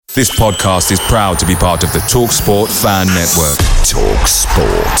This podcast is proud to be part of the TalkSport Fan Network.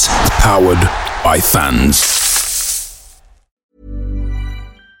 TalkSport. Powered by fans.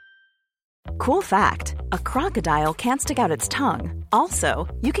 Cool fact, a crocodile can't stick out its tongue. Also,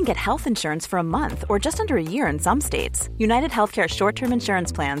 you can get health insurance for a month or just under a year in some states. United Healthcare short-term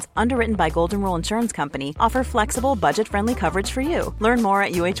insurance plans, underwritten by Golden Rule Insurance Company, offer flexible, budget-friendly coverage for you. Learn more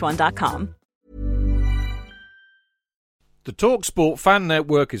at uh1.com. The TalkSport Fan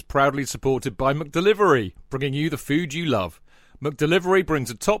Network is proudly supported by McDelivery, bringing you the food you love. McDelivery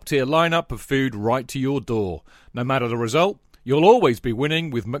brings a top-tier lineup of food right to your door. No matter the result, you'll always be winning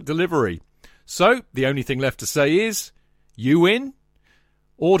with McDelivery. So, the only thing left to say is, you win?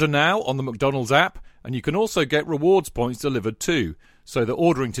 Order now on the McDonald's app, and you can also get rewards points delivered too, so that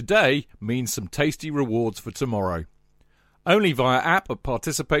ordering today means some tasty rewards for tomorrow. Only via app at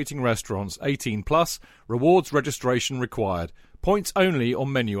participating restaurants. 18 plus. Rewards registration required. Points only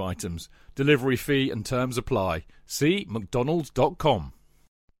on menu items. Delivery fee and terms apply. See mcdonalds.com.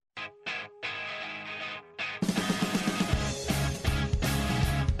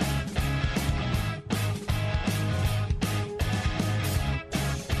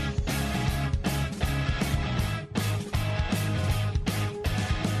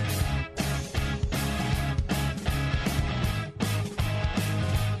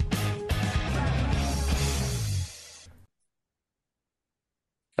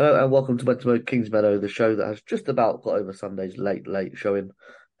 Hello and welcome to Kingsmeadow, the show that has just about got over Sunday's late showing.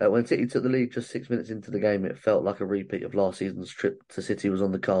 When City took the lead just 6 minutes into the game, it felt like a repeat of last season's trip to City was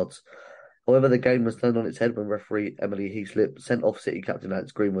on the cards. However, the game was turned on its head when referee Emily Heaslip sent off City captain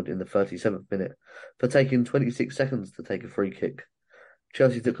Alex Greenwood in the 37th minute for taking 26 seconds to take a free kick.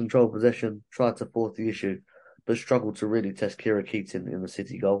 Chelsea took control of possession, tried to force the issue, but struggled to really test Kieran Keating in the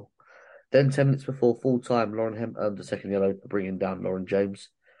City goal. Then 10 minutes before full-time, Lauren Hemp earned a second yellow for bringing down Lauren James.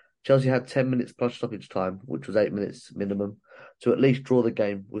 Chelsea had 10 minutes plus stoppage time, which was 8 minutes minimum, to at least draw the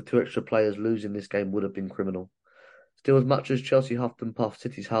game. With two extra players, losing this game would have been criminal. Still, as much as Chelsea huffed and puffed,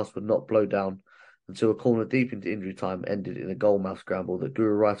 City's house would not blow down until a corner deep into injury time ended in a goal-mouth scramble that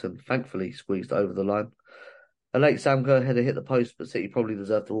Guru Wrighton thankfully squeezed over the line. A late Sam Kerr header hit the post, but City probably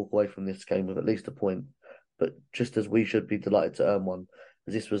deserved to walk away from this game with at least a point. But just as we should be delighted to earn one,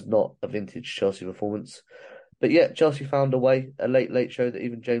 as this was not a vintage Chelsea performance. But yet, Chelsea found a way, a late show that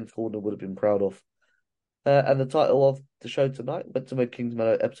even James Horner would have been proud of. And the title of the show tonight, Went to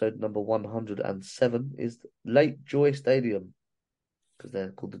Kingsmeadow episode number 107, is Late Joie Stadium. Because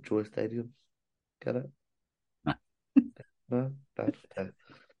they're called the Joy Stadium. Get it? No. No? Bad? Okay.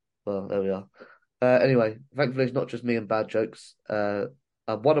 Well, there we are. Anyway, thankfully it's not just me and bad jokes. One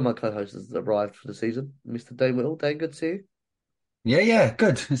of my co-hosts has arrived for the season, Mr. Dane Whittle. Dane, good to see you. Yeah,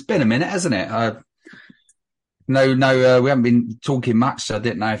 good. It's been a minute, hasn't it? No, we haven't been talking much, so I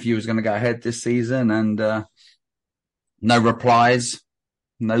didn't know if you was going to go ahead this season, and no replies,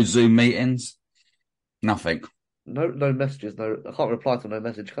 no Zoom meetings, nothing. No messages. No, I can't reply to no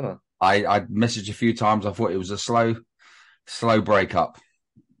message, can I? I messaged a few times. I thought it was a slow breakup.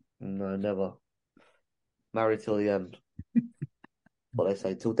 No, never. Married till the end. What they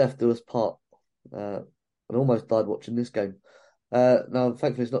say, till death do us part. And almost died watching this game. Now,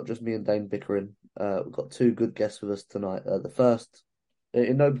 thankfully, it's not just me and Dane bickering. We've got two good guests with us tonight. The first,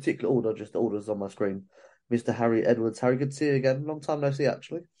 in no particular order, just the orders on my screen, Mr. Harry Edwards. Harry, good to see you again. Long time no see,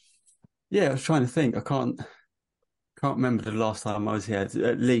 actually. Yeah, I was trying to think. I can't remember the last time I was here. It's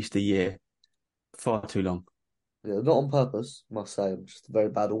at least a year. Far too long. Yeah, not on purpose, must say. I'm just a very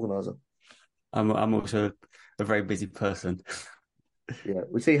bad organiser. I'm also a very busy person. Yeah,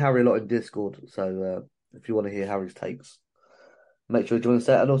 we see Harry a lot in Discord, so if you want to hear Harry's takes, make sure you join us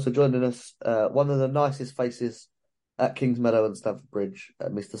there. And also joining us, one of the nicest faces at Kingsmeadow and Stamford Bridge,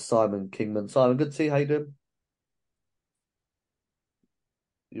 Mr. Simon Kingman. Simon, good to see you. How you doing?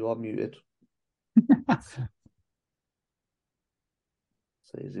 You are muted. See,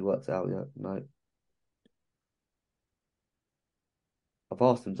 has he worked it out yet? No. I've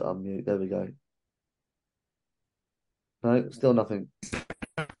asked him to unmute. There we go. No, still nothing.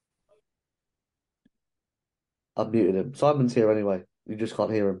 I've muted him. Simon's here anyway. You just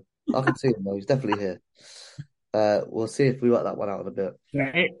can't hear him. I can see him though. He's definitely here. We'll see if we work that one out in a bit.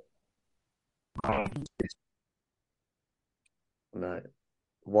 No.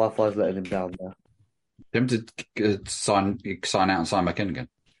 Wi-Fi's letting him down there. Him to sign out and sign back in again.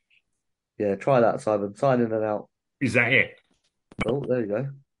 Yeah, try that, Simon. Sign in and out. Is that it? Oh, there you go.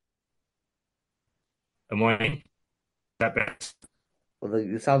 Am I that best? Well,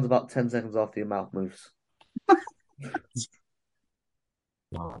 it sounds about 10 seconds after your mouth moves.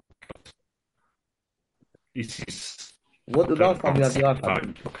 This is What the last time we had the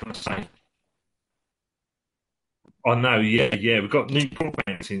iPad? What can I say? Oh no, yeah. We've got new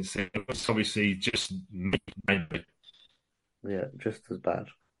broadband since then. It's obviously just me, mainly. Yeah, just as bad.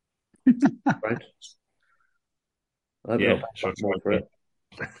 Right? I hope you're Yeah, not paying sure. much more for it.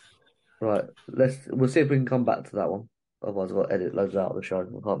 Right, we'll see if we can come back to that one. Otherwise, I've got to edit loads out of the show. I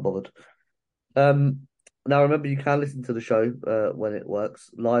can't bothered. Now remember, you can listen to the show when it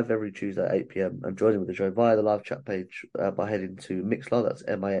works live every Tuesday at 8 p.m. and join in with the show via the live chat page by heading to Mixlr. That's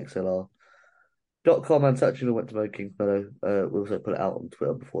mixlr.com and searching for Went to Mode Kingsmeadow. We also put it out on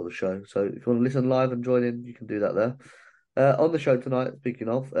Twitter before the show. So if you want to listen live and join in, you can do that there. On the show tonight, speaking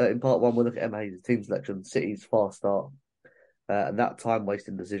of, in part one, we'll look at Emma Hayes' team selection, City's fast start, and that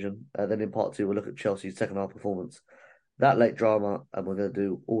time-wasting decision. Then in part two, we'll look at Chelsea's second half performance, that late drama, and we're going to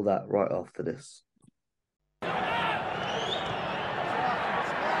do all that right after this.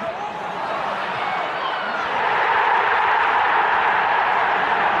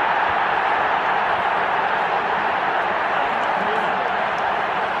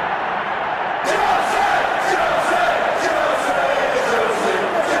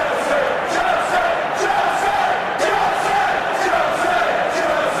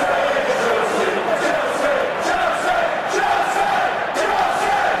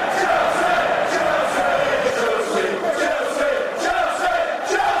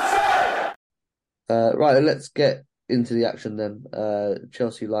 Right, let's get into the action then.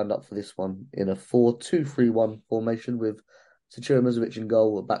 Chelsea lined up for this one in a 4-2-3-1 formation with Sachira Muzovic in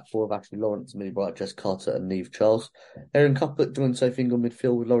goal, a back four of Ashley Lawrence, Millie Bright, Jess Carter and Neve Charles. Erin Cuthbert joined Sophie Ingle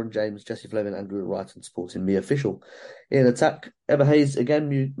midfield with Lauren James, Jessie Fleming and Drew Wright and supporting me official. In attack, Emma Hayes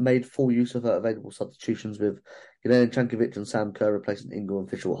again made full use of her available substitutions with Jelena Chankovic and Sam Kerr replacing Ingle and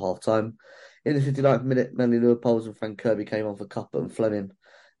Fisher at half-time. In the 59th minute, Melanie Leopolds and Frank Kirby came on for Cuthbert and Fleming.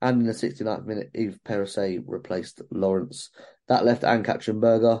 And in the 69th minute, Eve Perisset replaced Lawrence. That left Anne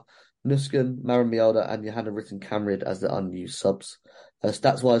Katzenberger, Nusken, Maren Mialda and Johanna Ritten-Kamrid as the unused subs.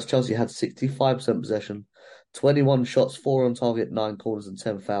 Stats-wise, Chelsea had 65% possession, 21 shots, 4 on target, 9 corners and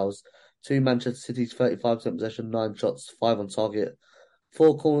 10 fouls. To Manchester City's 35% possession, 9 shots, 5 on target,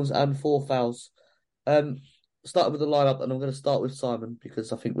 4 corners and 4 fouls. Starting with the lineup, and I'm going to start with Simon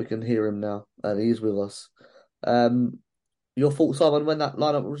because I think we can hear him now, and he's with us. Your thoughts, Simon, when that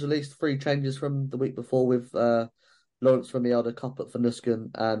lineup was released? 3 changes from the week before with Lawrence for Mialda, Cuthbert for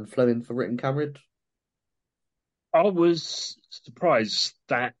Nusken, and Fleming for Ritten-Kamrid. I was surprised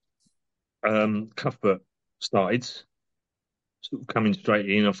that Cuthbert started, sort of coming straight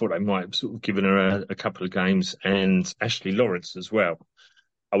in. I thought they might have sort of given her a couple of games, and Ashley Lawrence as well.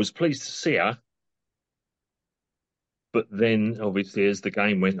 I was pleased to see her, but then obviously as the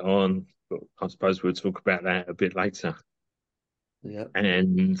game went on, but I suppose we'll talk about that a bit later. Yeah.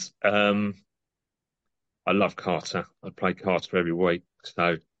 And I love Carter. I play Carter every week,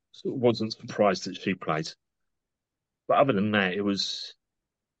 so wasn't surprised that she played. But other than that, it was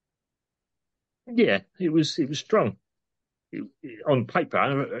strong. On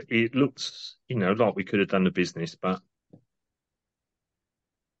paper, it looks, like we could have done the business, but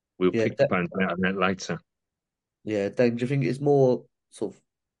we'll pick the bones out of that later. Yeah, Dane, do you think it's more sort of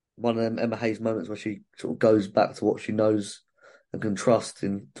one of them Emma Hayes moments where she sort of goes back to what she knows and can trust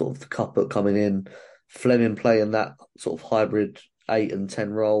in sort of the Cuthbert coming in, Fleming playing that sort of hybrid 8 and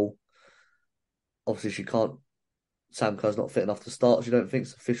 10 role? Obviously, Sam Kerr's not fit enough to start. She don't think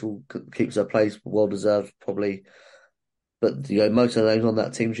so. Official keeps her place, well deserved probably. But most of the names on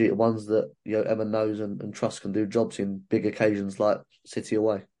that team sheet are ones that Emma knows and trusts can do jobs in big occasions like City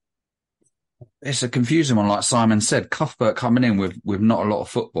away. It's a confusing one, like Simon said. Cuthbert coming in with not a lot of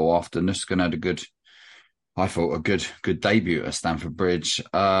football after Nusken had a good debut at Stamford Bridge.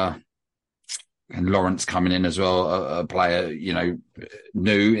 And Lawrence coming in as well, a player,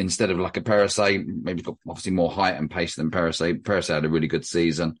 new instead of like a Perisset, maybe got obviously more height and pace than Perisset. Perisset had a really good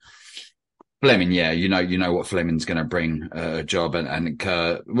season. Fleming, yeah, you know what Fleming's going to bring a job, and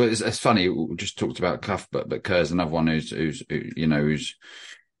Kerr. Well, it's funny. We just talked about Cuthbert, but Kerr's another one who's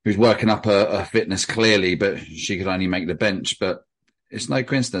working up a fitness clearly, but she could only make the bench. But it's no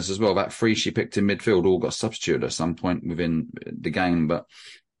coincidence as well that 3 she picked in midfield all got substituted at some point within the game. But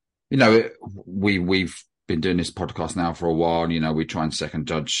we've been doing this podcast now for a while. We try and second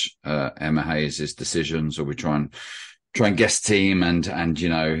judge Emma Hayes' decisions, or we try and guess team, and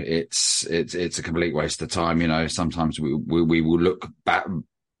it's a complete waste of time. Sometimes we will look back,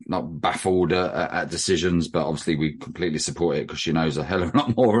 not baffled at decisions, but obviously we completely support it because she knows a hell of a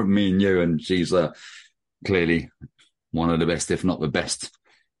lot more than me and you, and she's clearly one of the best, if not the best,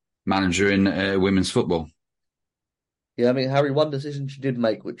 manager in women's football. Yeah, I mean, Harry, one decision she did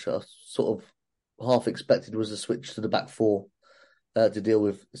make, which I sort of half expected was a switch to the back four to deal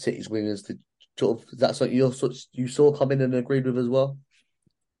with City's wingers. Is that something you saw come in and agreed with as well?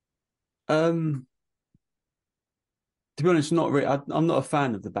 To be honest, not really. I'm not a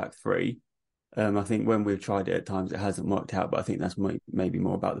fan of the back three. I think when we've tried it at times, it hasn't worked out, but I think that's maybe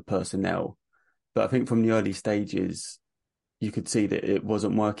more about the personnel. But I think from the early stages, you could see that it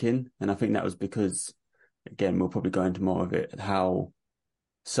wasn't working. And I think that was because, again, we'll probably go into more of it, how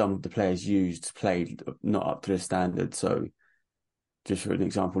some of the players used played not up to the standard. So just for an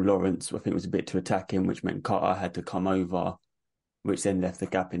example, Lawrence, I think, was a bit too attacking, which meant Carter had to come over, which then left the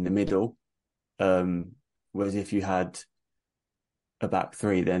gap in the middle. Whereas if you had a back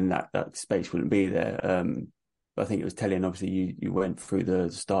three, then that space wouldn't be there. But I think it was telling, obviously, you went through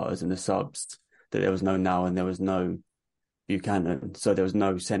the starters and the subs, that there was no Now and there was no Buchanan. So there was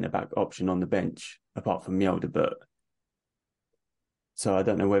no centre-back option on the bench, apart from Mjelde. So I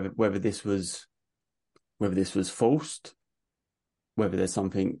don't know whether this was forced, whether there's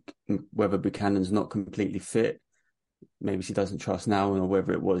something, whether Buchanan's not completely fit, maybe she doesn't trust Now, or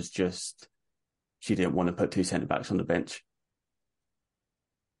whether it was just she didn't want to put two centre-backs on the bench.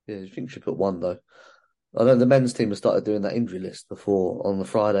 Yeah, I think she put one, though. I know the men's team has started doing that injury list on the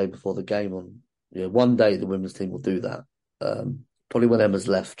Friday before the game. One day the women's team will do that. Probably when Emma's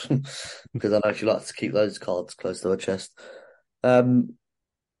left, because I know she likes to keep those cards close to her chest. Then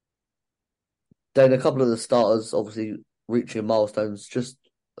a couple of the starters obviously reaching milestones, just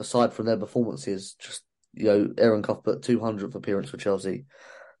aside from their performances, Erin Cuthbert, 200th appearance for Chelsea,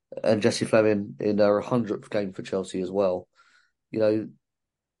 and Jessie Fleming in her 100th game for Chelsea as well.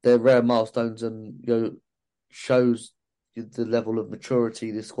 They're rare milestones, and shows the level of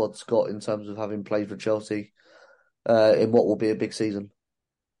maturity this squad's got in terms of having played for Chelsea in what will be a big season.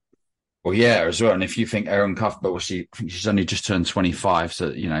 Well, yeah, as well. And if you think Erin Cuthbert, I think she's only just turned 25,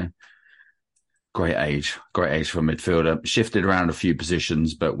 so great age for a midfielder. Shifted around a few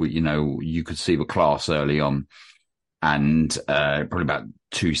positions, but you could see the class early on, and probably about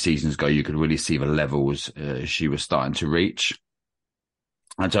 2 seasons ago, you could really see the levels she was starting to reach.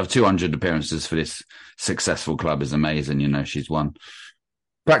 And to have 200 appearances for this successful club is amazing. She's won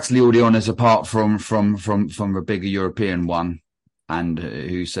practically all the honours apart from the bigger European one. And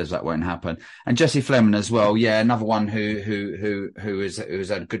who says that won't happen? And Jessie Fleming as well. Yeah, another one who's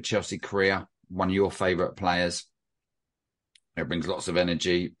had a good Chelsea career. One of your favourite players. It brings lots of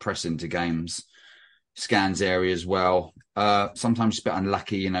energy, press into games, scans areas well. Sometimes she's a bit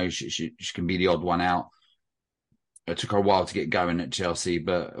unlucky. She can be the odd one out. It took her a while to get going at Chelsea,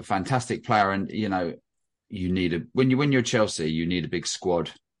 but a fantastic player. And you need when you're Chelsea, you need a big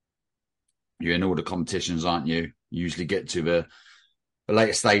squad. You're in all the competitions, aren't you? You usually get to the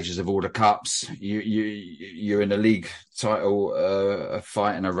later stages of all the cups. You're in a league title a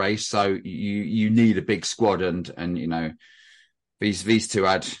fight and a race, so you need a big squad. And these two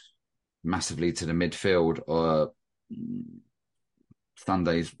add massively to the midfield.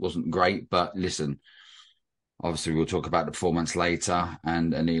 Sundays wasn't great, but listen. Obviously, we'll talk about the performance later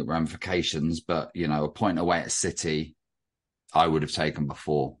and any ramifications, but, a point away at City, I would have taken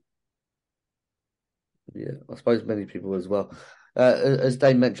before. Yeah, I suppose many people as well. As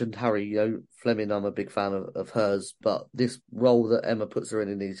Dave mentioned, Harry, Fleming, I'm a big fan of hers, but this role that Emma puts her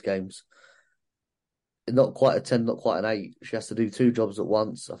in these games, not quite a 10, not quite an 8. She has to do 2 jobs at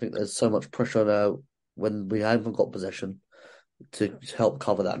once. I think there's so much pressure on her when we haven't got possession to help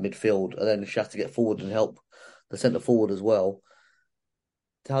cover that midfield, and then she has to get forward and help the centre forward as well.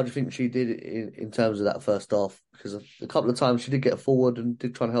 How do you think she did in terms of that first half? Because a couple of times she did get forward and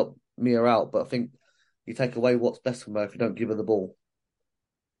did try and help Mia out, but I think you take away what's best from her if you don't give her the ball.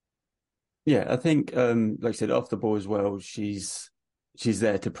 Yeah, I think, like I said, off the ball as well, she's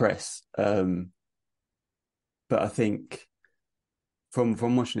there to press. But I think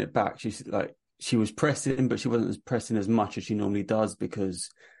from watching it back, she was pressing, but she wasn't pressing as much as she normally does because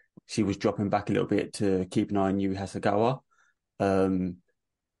she was dropping back a little bit to keep an eye on Yu Hasegawa. In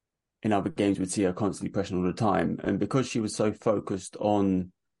other games, we'd see her constantly pressing all the time. And because she was so focused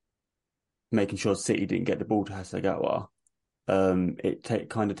on making sure City didn't get the ball to Hasegawa, it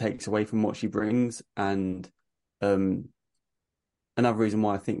kind of takes away from what she brings. And another reason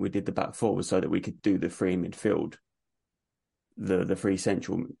why I think we did the back four was so that we could do the 3 midfield, the 3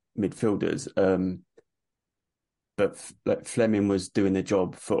 central midfielders. But Fleming was doing the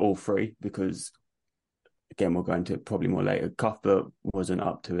job for all 3 because, again, we'll go into it probably more later. Cuthbert wasn't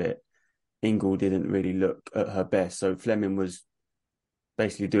up to it. Ingle didn't really look at her best. So Fleming was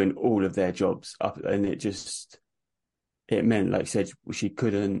basically doing all of their jobs up, and it meant, like I said, she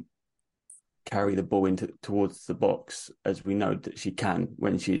couldn't carry the ball towards the box as we know that she can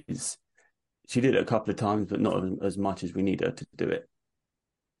when she's she did it a couple of times, but not as much as we need her to do it.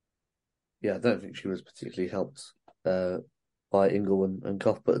 Yeah, I don't think she was particularly helped by Ingle and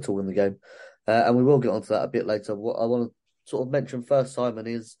Cuthbert at all in the game. And we will get onto that a bit later. What I want to sort of mention first, Simon,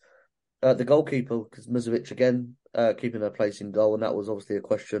 is the goalkeeper, because Muzovic again keeping her place in goal, and that was obviously a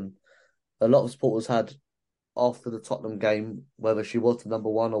question a lot of supporters had after the Tottenham game, whether she was the number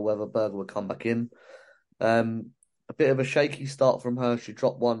one or whether Berger would come back in. A bit of a shaky start from her. She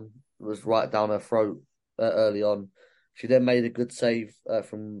dropped one, was right down her throat early on. She then made a good save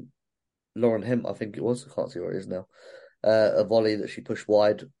from Lauren Hemp, I think it was. I can't see where it is now. A volley that she pushed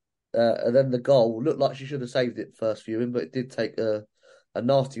wide. And then the goal looked like she should have saved it first viewing, but it did take a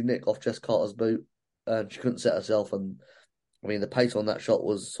nasty nick off Jess Carter's boot, and she couldn't set herself. And I mean, the pace on that shot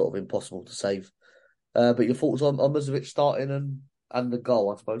was sort of impossible to save. But your thoughts on Muzovic starting and the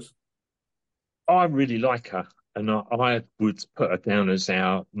goal, I suppose? I really like her, and I would put her down as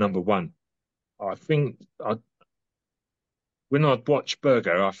our number one. I think when I'd watch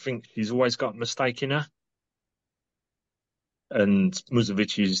Berger, I think she's always got a mistake in her. And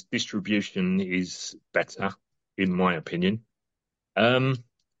Muzovic's distribution is better, in my opinion. I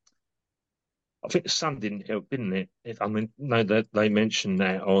think the sun didn't help, didn't it? I mean, no, they mentioned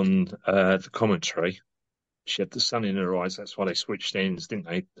that on the commentary. She had the sun in her eyes. That's why they switched ends, didn't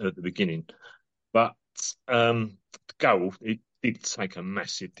they, at the beginning? But the goal, it did take a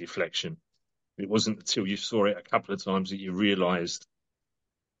massive deflection. It wasn't until you saw it a couple of times that you realised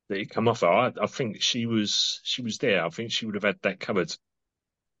that it come off her. I think she was there. I think she would have had that covered.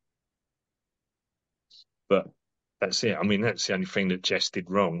 But that's it. I mean, that's the only thing that Jess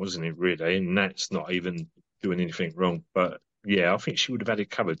did wrong, wasn't it, really? And that's not even doing anything wrong. But yeah, I think she would have had it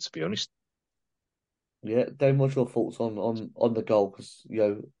covered, to be honest. Yeah, Dave, what's your thoughts on the goal? Because,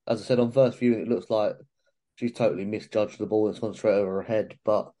 as I said, on first viewing, it looks like she's totally misjudged the ball and it's gone straight over her head.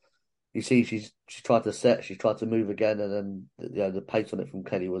 But you see, she's tried to set, she's tried to move again, and then the pace on it from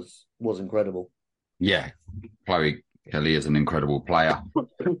Kelly was incredible. Yeah, Chloe Kelly is an incredible player.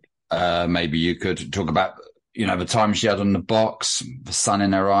 Maybe you could talk about the time she had on the box, the sun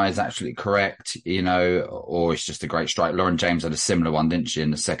in her eyes, absolutely correct. Or it's just a great strike. Lauren James had a similar one, didn't she,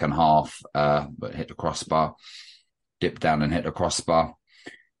 in the second half? But hit the crossbar, dipped down and hit the crossbar.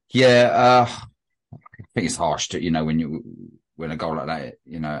 Yeah, I think it's harsh to when a goal like that,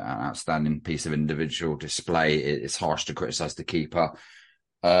 an outstanding piece of individual display, it's harsh to criticise the keeper.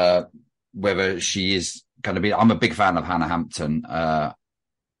 Whether she is going to be, I'm a big fan of Hannah Hampton.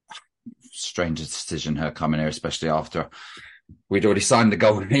 Strange decision, her coming here, especially after we'd already signed the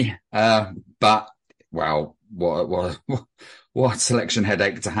goalie. But wow, what selection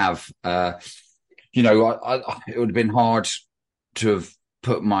headache to have. It would have been hard to have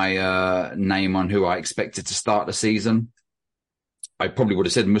put my name on who I expected to start the season. I probably would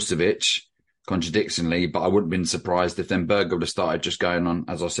have said Musovic, contradictingly, but I wouldn't have been surprised if then Berger would have started just going on,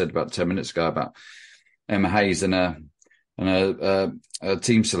 as I said about 10 minutes ago, about Emma Hayes and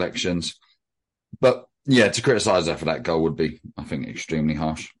team selections. But yeah, to criticise her for that goal would be, I think, extremely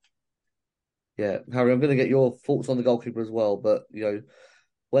harsh. Yeah, Harry, I'm going to get your thoughts on the goalkeeper as well. But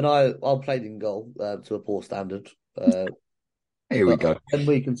when I played in goal to a poor standard, here we go. When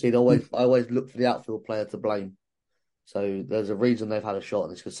we concede, I always look for the outfield player to blame. So there's a reason they've had a shot,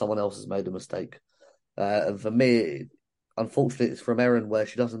 and it's because someone else has made a mistake. And for me, unfortunately, it's from Erin where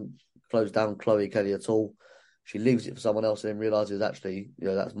she doesn't close down Chloe Kelly at all. She leaves it for someone else and then realises, actually,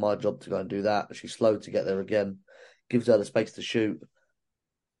 that's my job to go and do that. She's slow to get there again, gives her the space to shoot.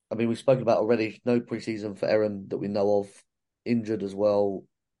 I mean, we've spoken about already, no pre-season for Erin that we know of. Injured as well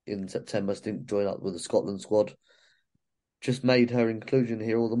in September, didn't join up with the Scotland squad. Just made her inclusion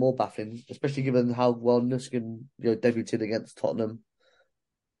here all the more baffling, especially given how well Nuskin debuted against Tottenham.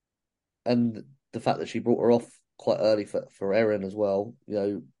 And the fact that she brought her off quite early for Erin as well.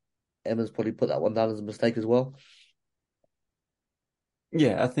 Emma's probably put that one down as a mistake as well.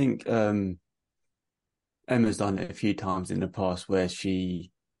 Yeah, I think Emma's done it a few times in the past where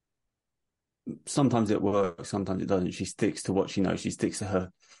sometimes it works, sometimes it doesn't. She sticks to what she knows. She sticks to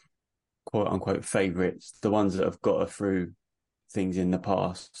her quote unquote favourites, the ones that have got her through things in the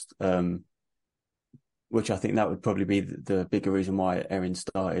past, which I think that would probably be the bigger reason why Erin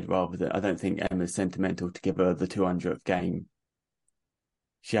started, rather than, I don't think Emma's sentimental to give her the 200th game.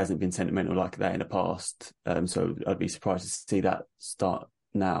 She hasn't been sentimental like that in the past, so I'd be surprised to see that start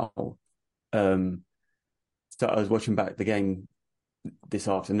now. So I was watching back the game this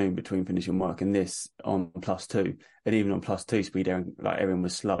afternoon between finishing work and this on +2, and even on +2 speed, Erin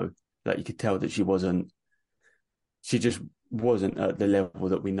was slow. Like you could tell that she just wasn't at the level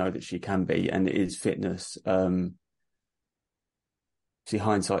that we know that she can be, and it is fitness. see,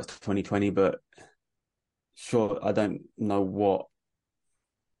 hindsight's 2020, but sure, I don't know why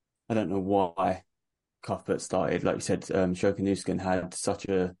Cuthbert started. Like you said, Shokin Nuskin had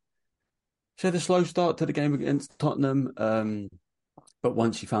she had a slow start to the game against Tottenham. But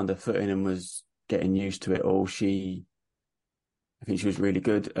once she found her footing and was getting used to it all, I think she was really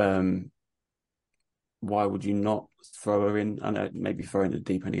good. Why would you not throw her in? I know maybe throw in the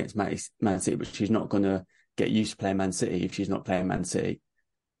deep end against Man City, but she's not going to get used to playing Man City if she's not playing Man City.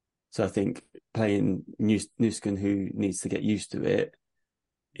 So I think playing Nuskin, who needs to get used to it,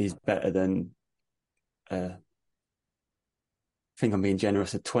 is better than, I think I'm being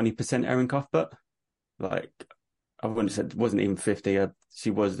generous, at 20% Erin Cuthbert. Like, I wouldn't have said, it wasn't even 50. She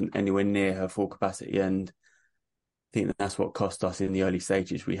wasn't anywhere near her full capacity. And I think that's what cost us in the early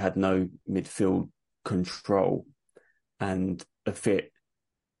stages. We had no midfield control, and a fit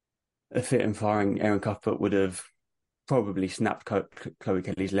and firing Erin Cuthbert would have probably snapped Chloe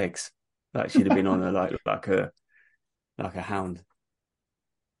Kelly's legs. Like, she'd have been on her like a hound. Do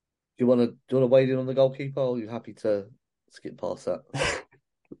you want to wade in on the goalkeeper, or are you happy to skip past that?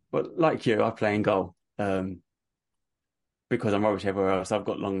 But like you, I play in goal because I'm rubbish everywhere else. I've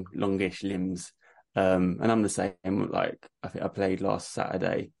got longish limbs, and I'm the same. Like, I think I played last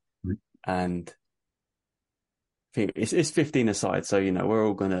Saturday, and I think it's 15 aside, so we're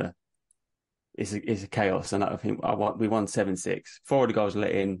all gonna. It's a chaos, and I think we won 7-6. 4 of the goals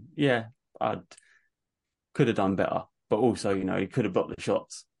let in. Yeah, I could have done better, but also you could have blocked the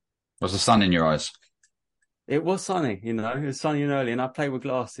shots. Was the sun in your eyes? It was sunny, it was sunny and early, and I play with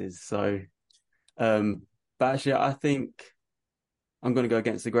glasses. So, but actually, I think I'm going to go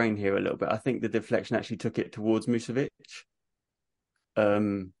against the grain here a little bit. I think the deflection actually took it towards Musovic.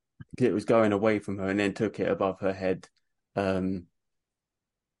 It was going away from her and then took it above her head.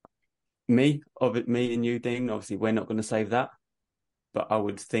 Me and you, Dean, obviously we're not going to save that. But I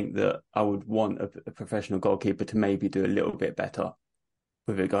would think that I would want a professional goalkeeper to maybe do a little bit better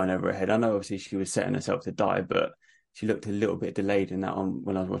with it going over her head. I know obviously she was setting herself to die, but she looked a little bit delayed in that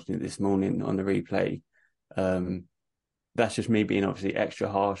when I was watching it this morning on the replay. That's just me being obviously extra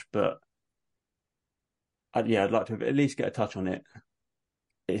harsh, but I'd like to at least get a touch on it,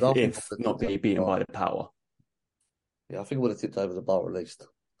 if not be beaten by the power. Yeah, I think I would have tipped over the bar at least.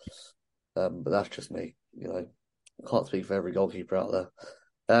 But that's just me. Can't speak for every goalkeeper out there.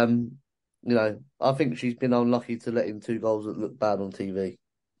 I think she's been unlucky to let in 2 goals that look bad on TV.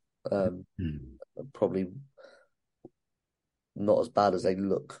 Probably not as bad as they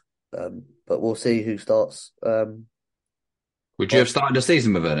look. But we'll see who starts. Would you have started the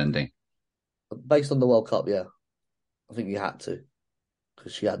season with her ending? Based on the World Cup, yeah. I think you had to,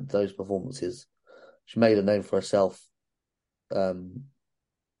 because she had those performances. She made a name for herself.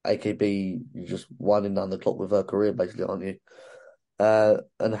 AKB, you just winding down the clock with her career, basically, aren't you?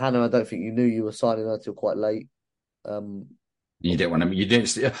 And Hannah, I don't think you knew you were signing her till quite late. You didn't want to. You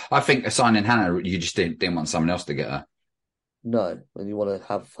didn't. I think signing Hannah, you just didn't want someone else to get her. No, and you want to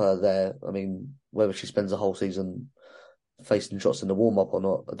have her there. I mean, whether she spends the whole season facing shots in the warm up or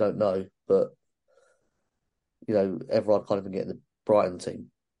not, I don't know. But Everard can't even get in the Brighton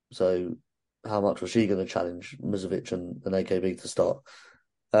team. So how much was she going to challenge Musovic and AKB to start?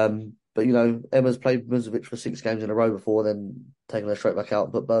 But Emma's played Musovic for 6 games in a row before, then taking her straight back out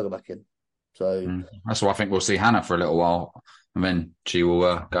and put Berger back in. So that's why I think we'll see Hannah for a little while, and then she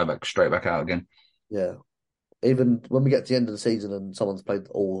will go straight back out again. Yeah. Even when we get to the end of the season and someone's played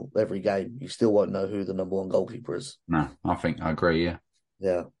every game, you still won't know who the number 1 goalkeeper is. No, I agree, yeah.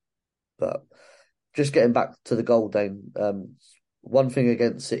 Yeah. But just getting back to the goal, Dane, one thing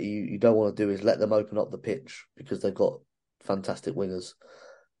against City you don't want to do is let them open up the pitch, because they've got fantastic wingers.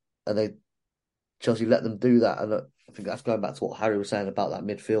 And Chelsea let them do that. And I think that's going back to what Harry was saying about that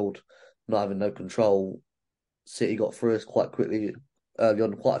midfield not having no control. City got through us quite quickly early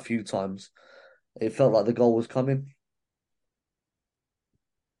on, quite a few times. It felt like the goal was coming.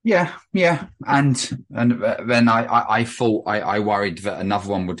 Yeah. And then I thought, I worried that another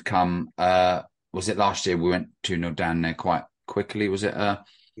one would come. Was it last year? We went 2-0 down there quite quickly, was it?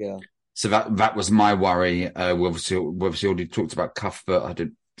 Yeah. So that was my worry. We obviously already talked about Cuthbert. I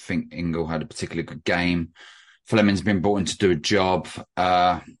didn't think Ingle had a particularly good game. Fleming's been brought in to do a job.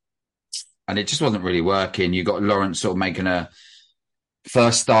 And it just wasn't really working. You got Lawrence sort of making a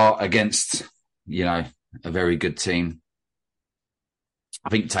first start against, a very good team. I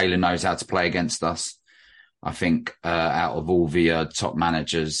think Taylor knows how to play against us. I think out of all the top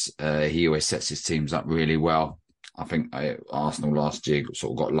managers, he always sets his teams up really well. I think Arsenal last year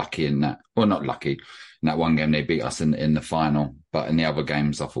sort of got lucky in that. Well, not lucky. In that one game, they beat us in the final. But in the other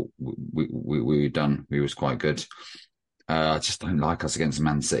games, I thought we were done. We was quite good. I just don't like us against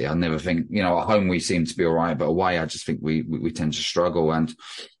Man City. I never think, at home we seem to be all right, but away I just think we tend to struggle. And,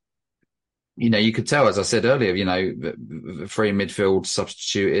 you could tell, as I said earlier, the three midfield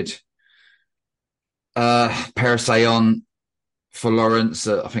substituted. Perisay on for Lawrence,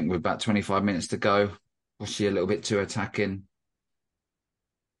 I think with about 25 minutes to go. Was she a little bit too attacking?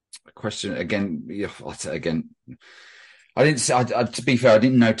 Question again. Again, I didn't. To be fair, I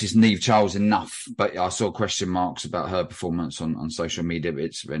didn't notice Niamh Charles enough, but I saw question marks about her performance on social media.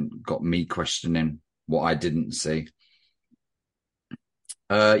 It's got me questioning what I didn't see.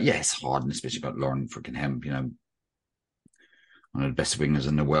 It's hard, and especially about Lauren freaking Hemp. One of the best wingers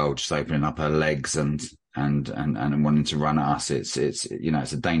in the world, just opening up her legs and wanting to run at us. It's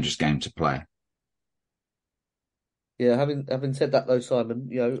a dangerous game to play. Yeah, having said that though, Simon,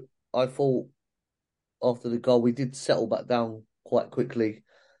 I thought after the goal we did settle back down quite quickly.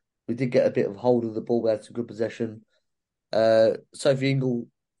 We did get a bit of hold of the ball. We had some good possession. Sophie Ingle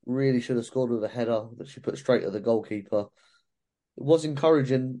really should have scored with a header that she put straight at the goalkeeper. It was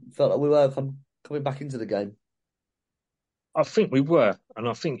encouraging. Felt like we were coming back into the game. I think we were, and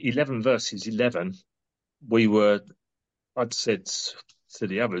I think 11 versus 11, we were. I'd said to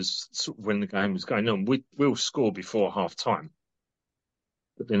the others sort of when the game was going on, we'll score before half time.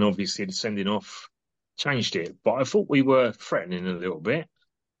 But then obviously the sending off changed it. But I thought we were threatening a little bit.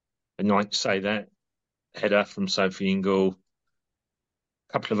 And like say that header from Sophie Ingle,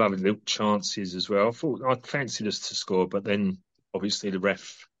 a couple of other little chances as well. I thought I fancied us to score, but then obviously the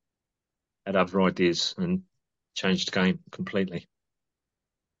ref had other ideas and changed the game completely.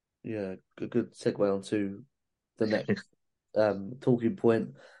 Yeah, good segue on to the next talking point.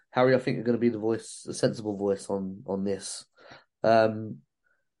 Harry, I think you're going to be the sensible voice on this.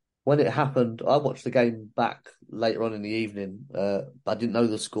 When it happened, I watched the game back later on in the evening, but I didn't know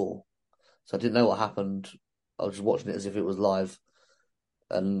the score. So I didn't know what happened. I was just watching it as if it was live.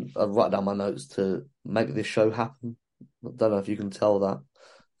 And I write down my notes to make this show happen. I don't know if you can tell that,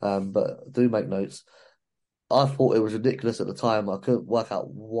 but I do make notes. I thought it was ridiculous at the time. I couldn't work out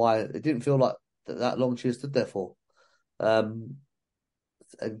why. It didn't feel like that long she stood there for. And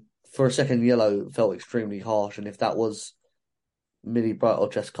for a second, yellow felt extremely harsh. And if that was Millie Bright or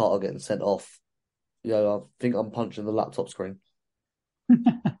Jess Carter getting sent off, I think I'm punching the laptop screen.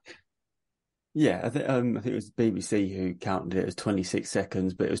 Yeah, I think it was BBC who counted it as 26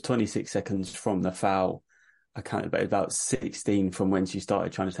 seconds, but it was 26 seconds from the foul. I counted about 16 from when she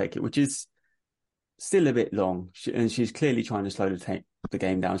started trying to take it, which is still a bit long. And she's clearly trying to slow the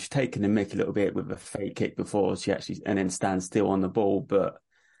game down. She's taken the mick a little bit with a fake kick before she actually, and then stands still on the ball. But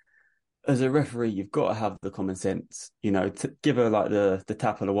as a referee, you've got to have the common sense, to give her like the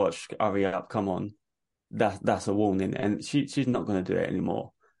tap of the watch, hurry up, come on. That's a warning. And she's not going to do it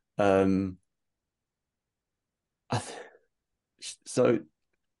anymore. So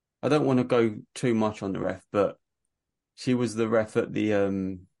I don't want to go too much on the ref, but she was the ref at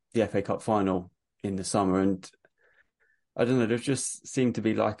the FA Cup final in the summer, and I don't know, there just seemed to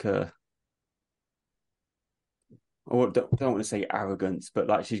be like I don't want to say arrogance, but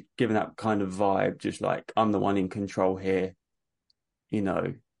like she's given that kind of vibe, just like I'm the one in control here.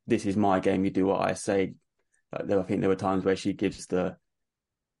 This is my game. You do what I say. Like I think there were times where she gives I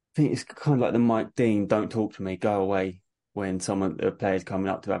think it's kind of like the Mike Dean, don't talk to me, go away, when the player's coming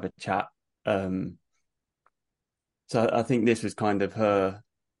up to have a chat. So I think this was kind of her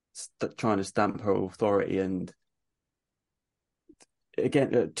trying to stamp her authority. And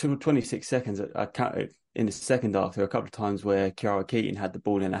again, 26 seconds, I counted in the second half, there were a couple of times where Kiara Keating had the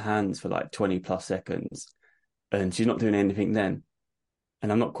ball in her hands for like 20 plus seconds and she's not doing anything then.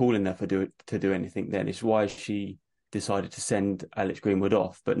 And I'm not calling her to do anything then. It's why she decided to send Alex Greenwood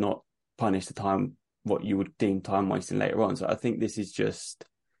off, but not punish the time, what you would deem time wasting later on. So I think this is just,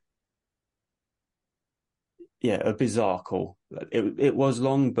 a bizarre call. It was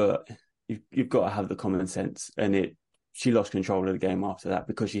long, but you've got to have the common sense. And she lost control of the game after that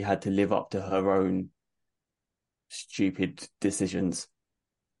because she had to live up to her own stupid decisions.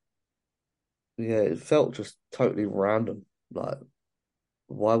 Yeah, it felt just totally random. Like,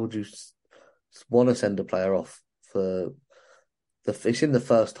 why would you want to send a player off for it's in the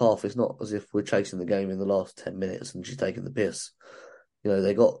first half. It's not as if we're chasing the game in the last 10 minutes and she's taking the piss.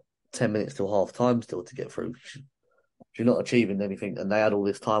 They got 10 minutes till half time still to get through. She's not achieving anything, and they had all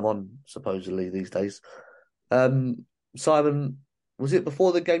this time on, supposedly, these days. Simon, was it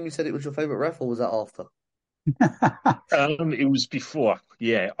before the game you said it was your favourite ref, or was that after? It was before.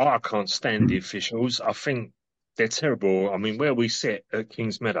 Yeah, I can't stand the officials. I think they're terrible. I mean, where we sit at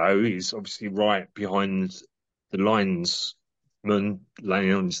Kingsmeadow is obviously right behind the linesman,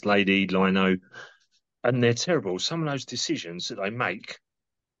 lines lady, lino. and they're terrible. Some of those decisions that they make,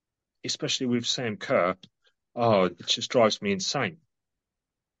 especially with Sam Kerr, it just drives me insane.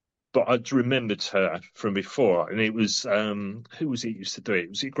 But I'd remembered her from before, and it was who was it used to do it?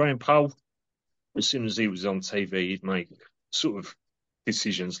 Was it Graham Poll? As soon as he was on TV, he'd make sort of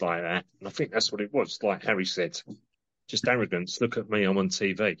decisions like that, and I think that's what it was. Like Harry said, just arrogance. Look at me, I'm on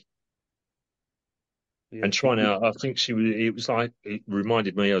TV. Yeah. And trying out, I think it was like, it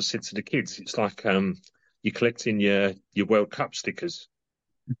reminded me, I said to the kids, it's like you're collecting your World Cup stickers.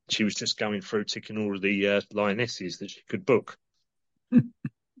 She was just going through ticking all of the lionesses that she could book.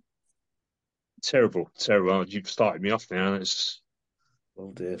 Terrible. You've started me off now.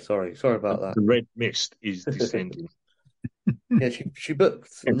 Oh dear, sorry about that. The red mist is descending. Yeah, she booked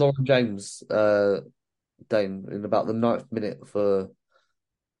Lauren James, Dane, in about the 9th minute for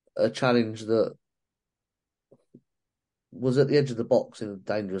a challenge that was at the edge of the box in a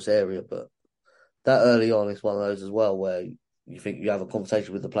dangerous area, but that early on is one of those as well where you think you have a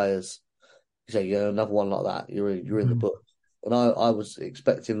conversation with the players. You say, yeah, another one like that, you're in the book. And I was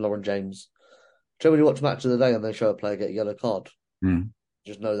expecting Lauren James. Do you know when you watch Match of the Day and they show a player get a yellow card?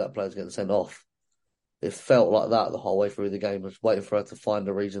 Just know that player's getting sent off. It felt like that the whole way through the game. I was waiting for her to find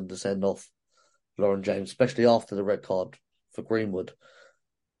a reason to send off Lauren James, especially after the red card for Greenwood.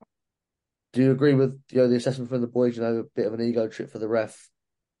 Do you agree with the assessment from the boys? A bit of an ego trip for the ref,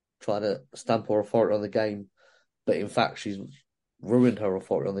 trying to stamp her authority on the game, but in fact she's ruined her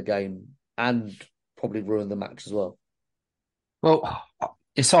authority on the game and probably ruined the match as well. Well,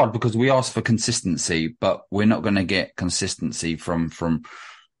 it's hard because we ask for consistency, but we're not going to get consistency from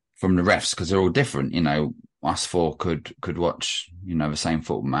the refs because they're all different. Us four could watch the same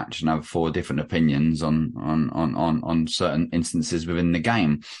football match and have 4 different opinions on certain instances within the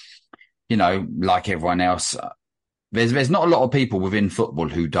game. Like everyone else, there's not a lot of people within football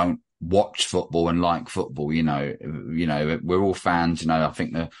who don't watch football and like football. We're all fans. I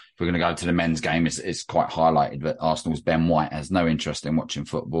think that if we're going to go to the men's game, it's quite highlighted that Arsenal's Ben White has no interest in watching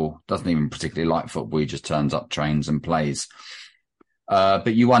football, doesn't even particularly like football. He just turns up, trains and plays.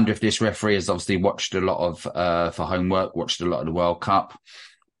 But you wonder if this referee has obviously watched a lot of, for homework, watched a lot of the World Cup,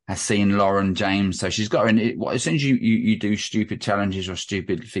 has seen Lauren James. So she's got as soon as you do stupid challenges or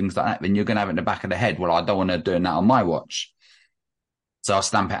stupid things like that, then you're going to have it in the back of the head. Well, I don't want to do that on my watch. So I'll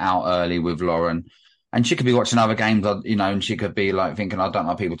stamp it out early with Lauren. And she could be watching other games, and she could be like thinking, I don't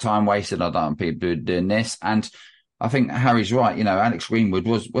like people time wasted. I don't like people doing this. And I think Harry's right. Alex Greenwood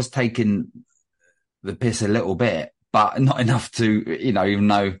was taking the piss a little bit, but not enough to, even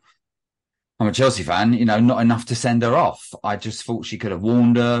though I'm a Chelsea fan, not enough to send her off. I just thought she could have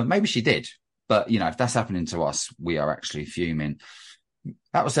warned her. Maybe she did. But, if that's happening to us, we are actually fuming.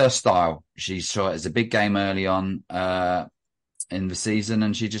 That was her style. She saw it as a big game early on in the season,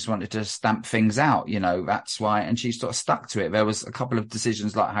 and she just wanted to stamp things out. That's why. And she sort of stuck to it. There was a couple of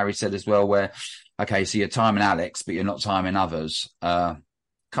decisions, like Harry said as well, where, okay, so you're timing Alex, but you're not timing others. A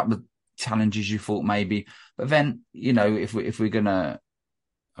couple of challenges you thought maybe. But then, if we're going to,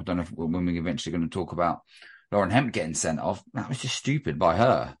 I don't know when we're eventually going to talk about Lauren Hemp getting sent off, that was just stupid by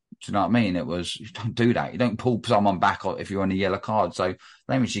her. Do you know what I mean? It was, you don't do that. You don't pull someone back if you're on a yellow card. So I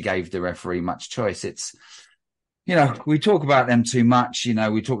don't think she gave the referee much choice. It's, we talk about them too much.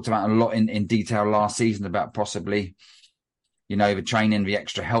 We talked about a lot in detail last season about possibly, the training, the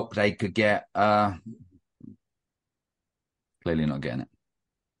extra help they could get. Clearly not getting it.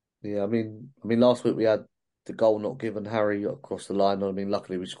 Yeah, I mean, last week we had the goal not given Harry across the line.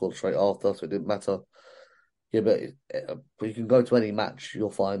 Luckily we scored straight after, so it didn't matter. Yeah, but you can go to any match,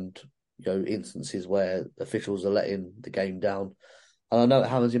 you'll find instances where officials are letting the game down. And I know it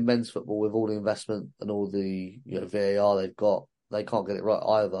happens in men's football with all the investment and all the VAR they've got. They can't get it right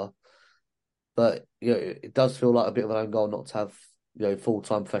either. But it does feel like a bit of an own goal not to have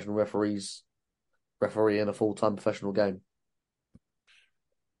full-time professional referees refereeing a full-time professional game.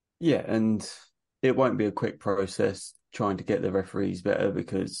 Yeah, and it won't be a quick process trying to get the referees better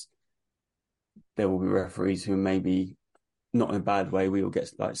because there will be referees who maybe not in a bad way. We will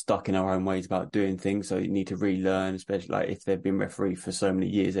get stuck in our own ways about doing things. So you need to relearn, especially if they've been referee for so many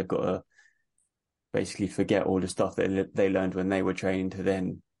years, they've got to basically forget all the stuff that they learned when they were trained to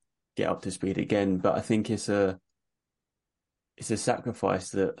then get up to speed again. But I think it's a sacrifice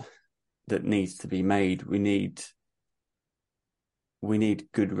that needs to be made. We need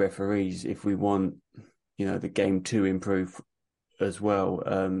good referees if we want, the game to improve as well.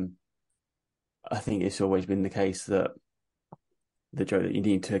 I think it's always been the case that you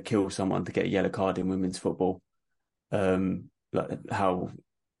need to kill someone to get a yellow card in women's football. Like how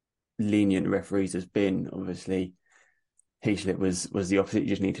lenient referees has been, obviously, Heaslett was the opposite. You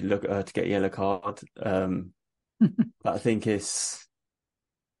just need to look at her to get a yellow card. But I think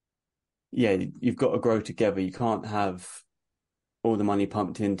you've got to grow together. You can't have all the money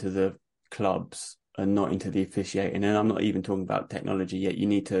pumped into the clubs and not into the officiating. And I'm not even talking about technology yet. You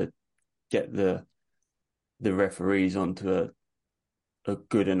need to get the referees onto a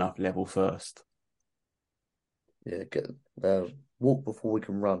good enough level first. Yeah, get walk before we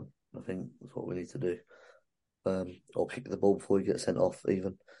can run. I think that's what we need to do. Or kick the ball before you get sent off.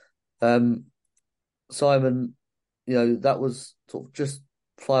 Even Simon, that was sort of just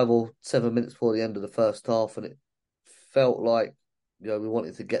 5 or 7 minutes before the end of the first half, and it felt like we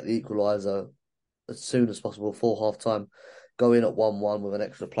wanted to get the equaliser as soon as possible before half time, go in at 1-1 with an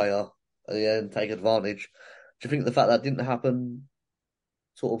extra player at the end, take advantage. Do you think the fact that didn't happen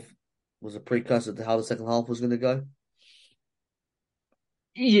sort of was a precursor to how the second half was going to go?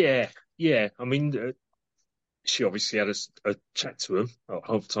 Yeah. I mean, she obviously had a chat to him at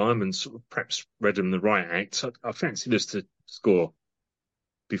half time and sort of perhaps read him the right act. I fancied us to score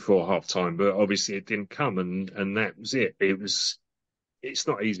before half time, but obviously it didn't come, and that was it. It's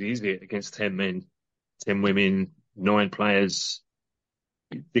not easy, is it, against 10 men, 10 women, 9 players.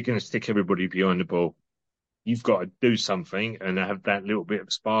 They're going to stick everybody behind the ball. You've got to do something and have that little bit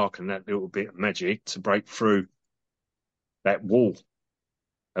of spark and that little bit of magic to break through that wall.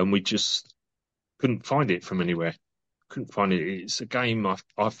 And we just couldn't find it from anywhere. Couldn't find it. It's a game I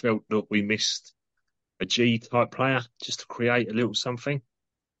felt that we missed a G-type player just to create a little something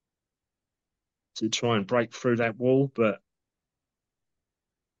to try and break through that wall, but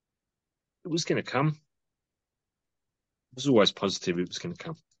it was going to come. It was always positive it was going to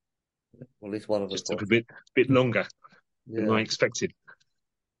come. Well, at least one of us just took a bit longer than I expected.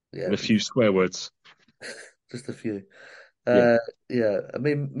 Yeah, and a few swear words. Just a few. I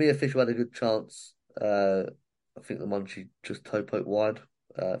mean, Mia Fisher had a good chance. I think the one she just toe poked wide,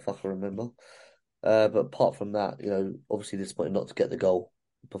 if I can remember. But apart from that, obviously disappointed not to get the goal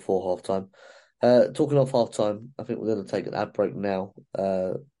before half time. Talking off half time, I think we're going to take an ad break now.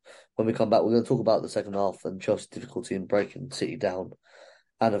 When we come back, we're going to talk about the second half and Chelsea's difficulty in breaking City down.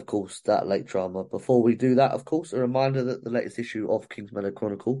 And, of course, that late drama. Before we do that, of course, a reminder that the latest issue of Kingsmeadow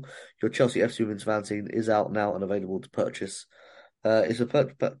Chronicle, your Chelsea FC Women's fanzine, is out now and available to purchase. It's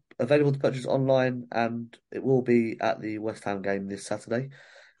available to purchase online, and it will be at the West Ham game this Saturday.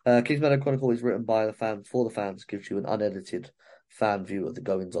 Kingsmeadow Chronicle is written by the fans for the fans, gives you an unedited fan view of the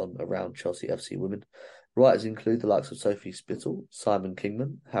goings-on around Chelsea FC Women. Writers include the likes of Sophie Spittle, Simon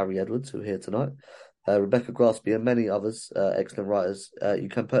Kingman, Harry Edwards, who are here tonight, Rebecca Graspy and many others, excellent writers. You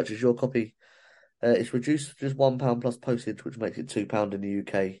can purchase your copy. It's reduced to just £1 plus postage, which makes it £2 in the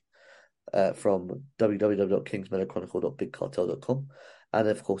UK from www.kingsmeadowchronicle.bigcartel.com. And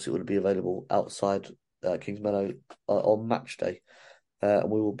of course, it will be available outside Kingsmeadow on match day.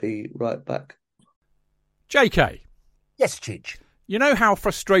 And we will be right back. JK. Yes, Chidge. You know how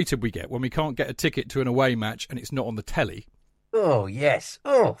frustrated we get when we can't get a ticket to an away match and it's not on the telly? Oh, yes.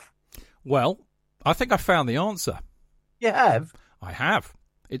 Oh. Well, I think I found the answer. You have? I have.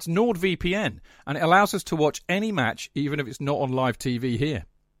 It's NordVPN, and it allows us to watch any match, even if it's not on live TV here.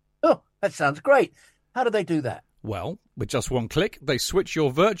 Oh, that sounds great. How do they do that? Well, with just one click, they switch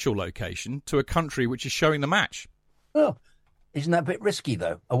your virtual location to a country which is showing the match. Oh, isn't that a bit risky,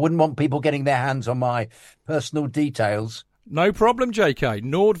 though? I wouldn't want people getting their hands on my personal details. No problem, JK.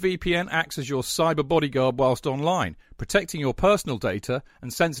 NordVPN acts as your cyber bodyguard whilst online, protecting your personal data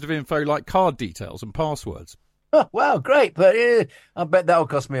and sensitive info like card details and passwords. Oh, wow, great. But I bet that'll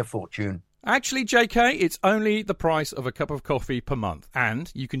cost me a fortune. Actually, JK, it's only the price of a cup of coffee per month,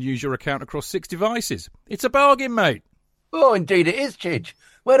 and you can use your account across 6 devices. It's a bargain, mate. Oh, indeed it is, Chidge.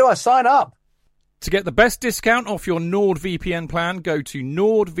 Where do I sign up? To get the best discount off your NordVPN plan, go to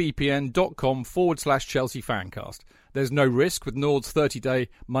nordvpn.com/Chelsea Fancast. There's no risk with Nord's 30-day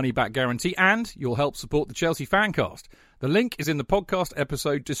money-back guarantee, and you'll help support the Chelsea Fancast. The link is in the podcast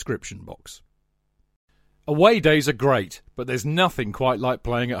episode description box. Away days are great, but there's nothing quite like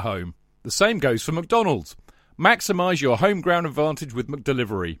playing at home. The same goes for McDonald's. Maximise your home ground advantage with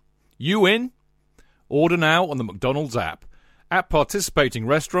McDelivery. You in? Order now on the McDonald's app. At participating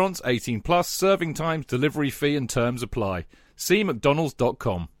restaurants, 18 plus, serving times, delivery fee and terms apply. See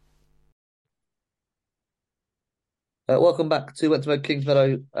mcdonalds.com. Welcome back to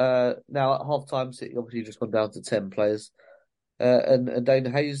Kingsmeadow. Now at half-time, City obviously just gone down to 10 players. And Dana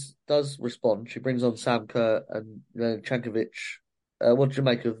Hayes does respond. She brings on Sam Kerr and Chankovic. What did you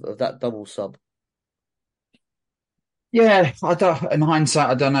make of that double sub? Yeah, in hindsight,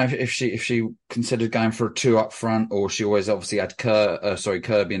 I don't know if she considered going for a 2 up front, or she always obviously had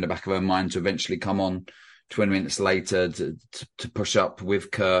Kirby in the back of her mind to eventually come on 20 minutes later to push up with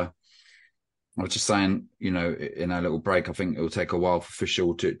Kerr. I was just saying, in our little break, I think it will take a while for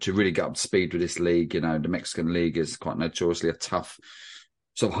Fischl to really get up to speed with this league. The Mexican league is quite notoriously a tough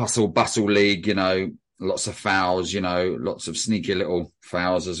sort of hustle bustle league, lots of fouls, lots of sneaky little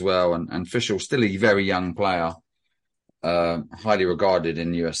fouls as well. And Fischl's still a very young player, highly regarded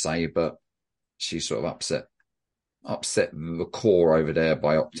in USA, but she sort of upset the core over there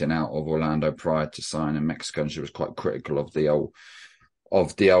by opting out of Orlando prior to signing in Mexico. And she was quite critical of the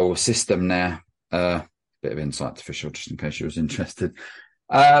old system there. Bit of insight to Fischl, just in case you was interested.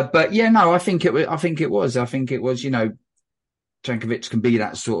 But yeah, no, I think it was. Jankovic can be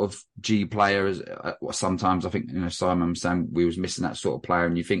that sort of G player. As sometimes I think Simon was saying we was missing that sort of player,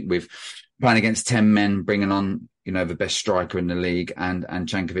 and you think with playing against 10 men, bringing on the best striker in the league, and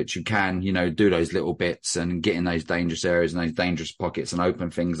Jankovic who can do those little bits and get in those dangerous areas and those dangerous pockets and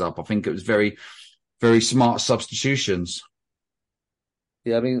open things up. I think it was very, very smart substitutions.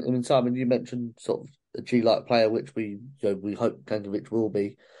 Yeah, I mean, Simon, you mentioned sort of a G-like player, which we hope Jankovic will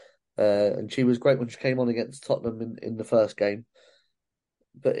be, and she was great when she came on against Tottenham in the first game.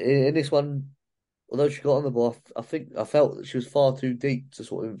 But in this one, although she got on the ball, I felt that she was far too deep to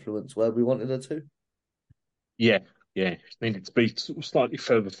sort of influence where we wanted her to. Yeah. She needed to be sort of slightly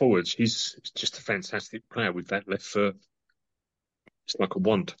further forward. She's just a fantastic player with that left foot. It's like a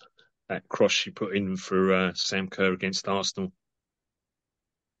wand. That cross she put in for Sam Kerr against Arsenal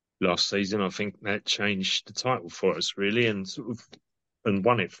last season, I think that changed the title for us really, and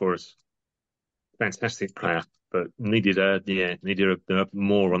won it for us. Fantastic player, but needed her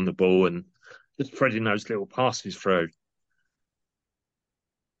more on the ball and just threading those little passes through.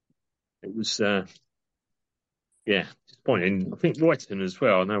 It was disappointing. I think Royton as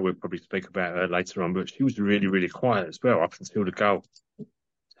well. I know we'll probably speak about her later on, but she was really, really quiet as well up until the goal.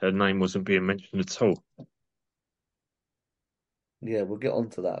 Her name wasn't being mentioned at all. Yeah, we'll get on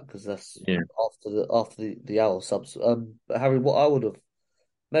to that because that's after the hour subs. But Harry, what I would have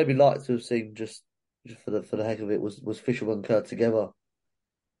maybe liked to have seen just for the heck of it was Fischl and Kerr together.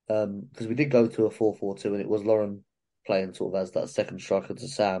 Because we did go to a 4-4-2 and it was Lauren playing sort of as that second striker to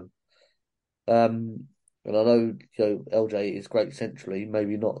Sam. And I know LJ is great centrally,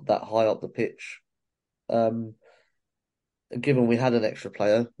 maybe not that high up the pitch. And given we had an extra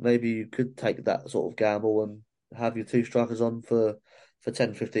player, maybe you could take that sort of gamble and have your two strikers on for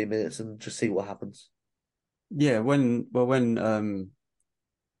 10, 15 minutes and just see what happens. Yeah,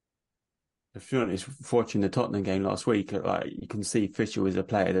 if you're honest, watching the Tottenham game last week, like you can see Fischl is a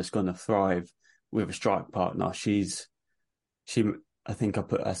player that's going to thrive with a strike partner. I think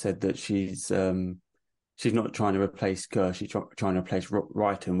I said that she's not trying to replace Kerr. She's trying to replace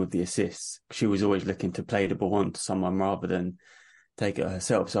Wrighton with the assists. She was always looking to play the ball on to someone rather than take it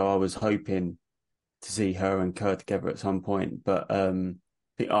herself. So I was hoping to see her and Kerr together at some point. But I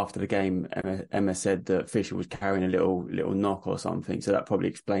think after the game, Emma said that Fischl was carrying a little knock or something. So that probably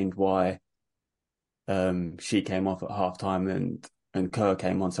explained why she came off at half time and Kerr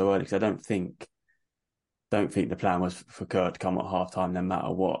came on so early. Because I don't think the plan was for Kerr to come at half time no matter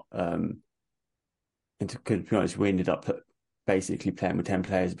what. And to be honest, we ended up basically playing with 10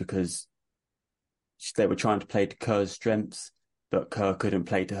 players because they were trying to play to Kerr's strengths, but Kerr couldn't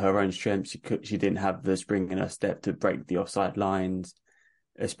play to her own strengths. She didn't have the spring in her step to break the offside lines,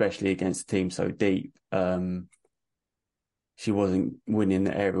 especially against a team so deep. She wasn't winning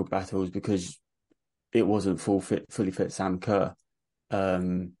the aerial battles because it wasn't fully fit Sam Kerr. I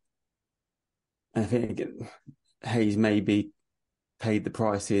think Hayes maybe paid the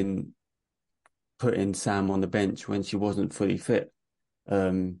price in putting Sam on the bench when she wasn't fully fit,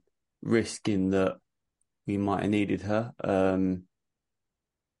 risking that we might have needed her.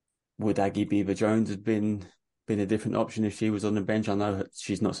 Would Aggie Beaver-Jones have been a different option if she was on the bench? I know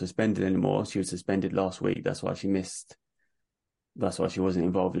she's not suspended anymore. She was suspended last week. That's why she missed. That's why she wasn't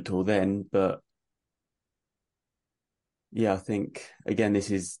involved at all then. But yeah, I think, again, this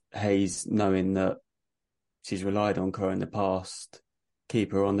is Hayes knowing that she's relied on Kerr in the past,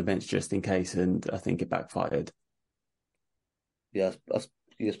 keep her on the bench just in case, and I think it backfired. Yeah, I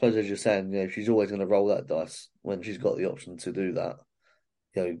suppose as you're saying, she's always going to roll that dice when she's got the option to do that.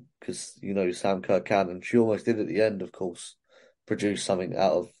 Because Sam Kerr can, and she almost did at the end, of course, produce something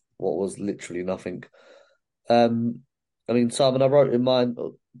out of what was literally nothing. Simon, I wrote in my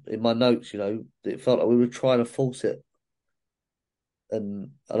notes, it felt like we were trying to force it. And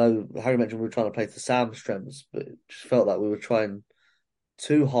I know Harry mentioned we were trying to play to Sam's strengths, but it just felt like we were trying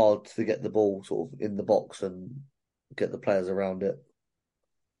too hard to get the ball sort of in the box and get the players around it.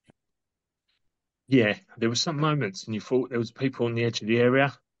 Yeah, there were some moments and you thought there was people on the edge of the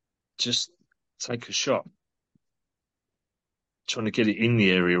area. Just take a shot. trying to get it in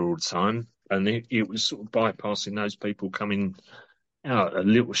the area all the time, and it was sort of bypassing those people coming out. A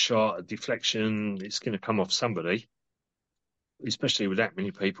little shot, a deflection, it's going to come off somebody, especially with that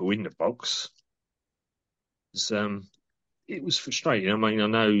many people in the box. It was frustrating. I mean, I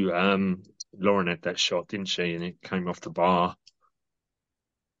know Lauren had that shot, didn't she? And it came off the bar.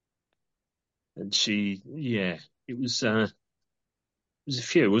 And it was a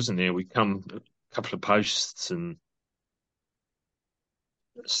few, wasn't there? We come a couple of posts and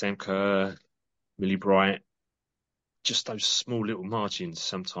Sam Kerr, Millie Bright, just those small little margins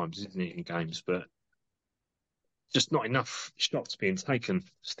sometimes, isn't it, in games? But just not enough shots being taken.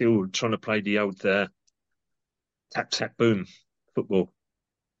 Still trying to play the old tap, tap, boom football.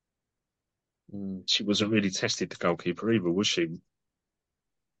 She wasn't really tested, the goalkeeper, either, was she?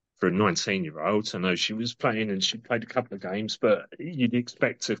 For a 19-year-old, I know she was playing and she played a couple of games, but you'd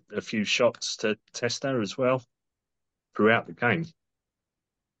expect a few shots to test her as well throughout the game.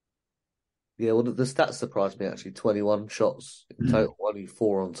 Yeah, well, the stats surprised me, actually. 21 shots in total, only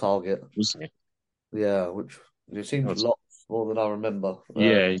 4 on target. Was it? Yeah, which it seems lots more than I remember.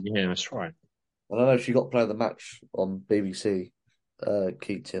 Yeah, that's right. And I know she got player of the match on BBC,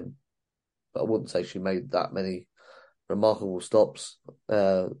 Keaton, but I wouldn't say she made that many remarkable stops.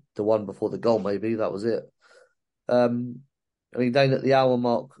 The one before the goal, maybe, that was it. I mean, Dane, at the hour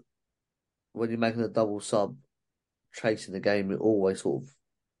mark, when you're making a double sub, chasing the game, it always sort of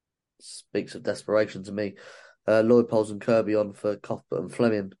speaks of desperation to me. Lloyd Poles and Kirby on for Cuthbert and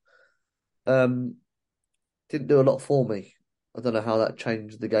Fleming. Didn't do a lot for me. I don't know how that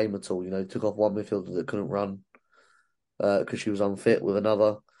changed the game at all. You know, took off one midfielder that couldn't run because she was unfit with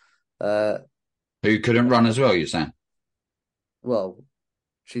another. Who couldn't run as well, you're saying? Well,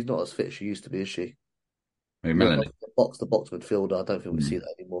 she's not as fit as she used to be, is she? Melanie. The box midfielder. I don't think we see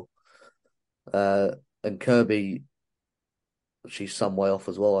that anymore. And Kirby, she's some way off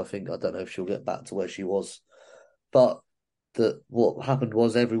as well, I think. I don't know if she'll get back to where she was. But what happened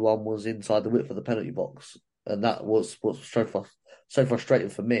was everyone was inside the width of the penalty box. And that was so frustrating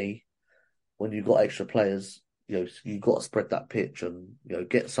for me when you've got extra players. You know, you've got to spread that pitch and, you know,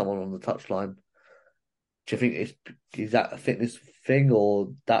 get someone on the touchline. Do you think is that a fitness thing,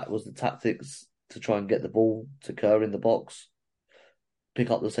 or that was the tactics to try and get the ball to Kerr in the box,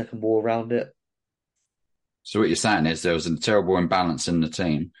 pick up the second ball around it? So what you're saying is there was a terrible imbalance in the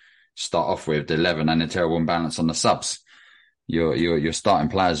team. Start off with 11 and a terrible imbalance on the subs. Your starting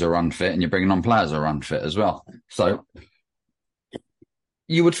players are unfit and you're bringing on players are unfit as well. So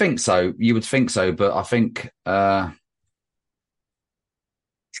you would think so. But I think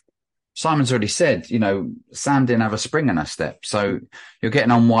Simon's already said, you know, Sam didn't have a spring in her step. So you're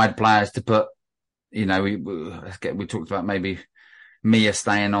getting on wide players to put, you know, we talked about maybe Mia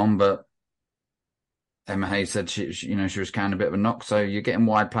staying on, but Emma Hayes said she was carrying a bit of a knock. So you're getting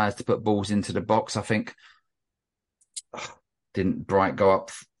wide players to put balls into the box. I think didn't Bright go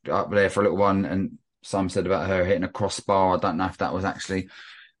up there for a little one, and Simon said about her hitting a crossbar. I don't know if that was actually,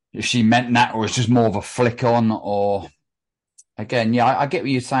 if she meant that, or it's just more of a flick on, or again, yeah, I get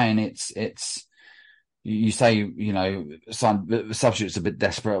what you're saying. It's you say, you know, the substitute's a bit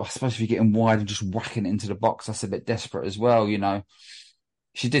desperate. I suppose if you're getting wide and just whacking it into the box, that's a bit desperate as well, you know.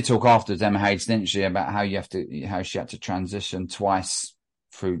 She did talk afterwards, Emma Hayes, didn't she, about how she had to transition twice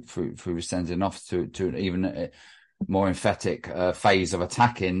through sending off to even a more emphatic phase of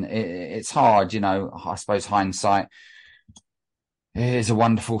attacking. It's hard, you know. I suppose hindsight is a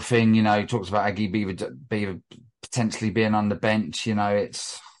wonderful thing, you know. He talks about Aggie Beaver potentially being on the bench, you know.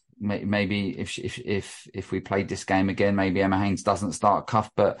 It's maybe if we played this game again, maybe Emma Hayes doesn't start Cuff,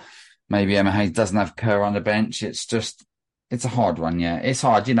 but maybe Emma Hayes doesn't have Kerr on the bench. It's a hard one, yeah. It's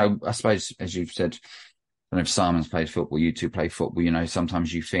hard, you know. I suppose, as you've said, I don't know if Simon's played football, you two play football, you know,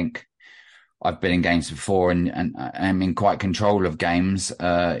 sometimes you think, I've been in games before and I'm in quite control of games,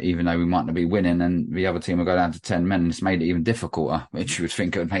 even though we might not be winning, and the other team will go down to 10 men, and it's made it even difficult, which you would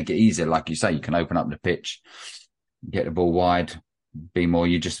think it would make it easier. Like you say, you can open up the pitch, get the ball wide, be more,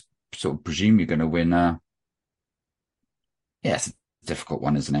 you just sort of presume you're going to win. Yeah, it's a difficult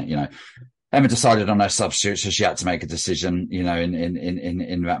one, isn't it? You know, Emma decided on her substitute, so she had to make a decision, you know,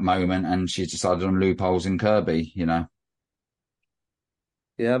 in that moment, and she decided on loopholes in Kirby, you know.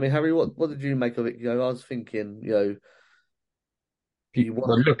 Yeah, I mean, Harry, what did you make of it? You know, I was thinking, you know,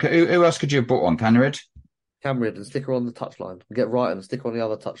 well, look, who else could you have brought on? Canrid and stick her on the touchline, and get Wright and stick her on the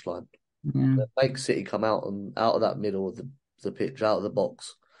other touchline. Yeah. Make City come out of that middle of the pitch, out of the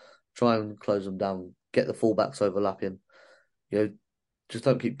box, try and close them down, get the fullbacks overlapping. You know, just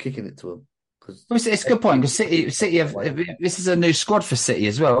don't keep kicking it to them. It's a good point, because City have, this is a new squad for City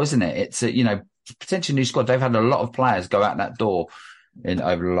as well, isn't it? It's you know, potential new squad. They've had a lot of players go out that door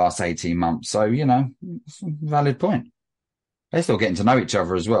over the last 18 months. So, it's a valid point. They're still getting to know each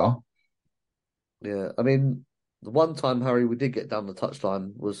other as well. Yeah, I mean, the one time, Harry, we did get down the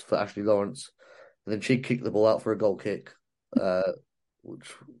touchline was for Ashley Lawrence, and then she kicked the ball out for a goal kick,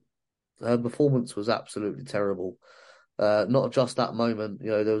 which her performance was absolutely terrible. Not just that moment,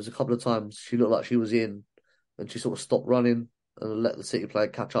 there was a couple of times she looked like she was in, and she sort of stopped running and let the City player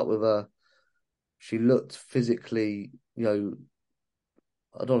catch up with her. She looked physically, I don't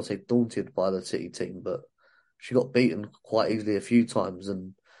want to say daunted by the City team, but she got beaten quite easily a few times,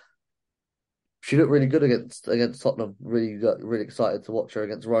 and she looked really good against Tottenham. Really excited to watch her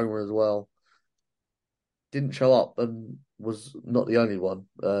against Roma as well. Didn't show up and was not the only one.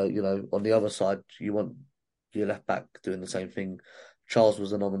 On the other side, you want your left back doing the same thing. Charles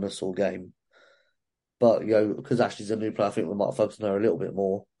was anonymous all game, but because Ashley's a new player, I think we might focus on her a little bit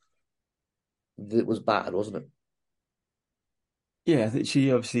more. It was bad, wasn't it? Yeah, I think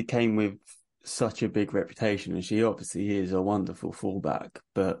she obviously came with such a big reputation, and she obviously is a wonderful fullback.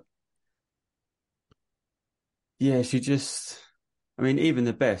 But yeah, I mean, even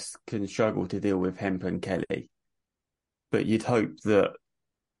the best can struggle to deal with Hemp and Kelly. But you'd hope that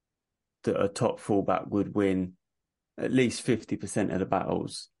a top fullback would win at least 50% of the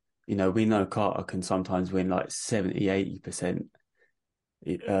battles. We know Carter can sometimes win like 70, 80%.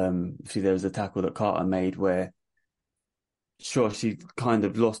 See, there was a tackle that Carter made where, sure, she kind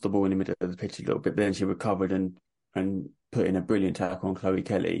of lost the ball in the middle of the pitch a little bit, but then she recovered and put in a brilliant tackle on Chloe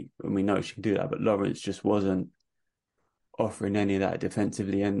Kelly. And we know she can do that, but Lawrence just wasn't offering any of that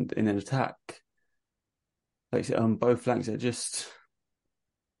defensively. And in an attack, like I said, on both flanks, I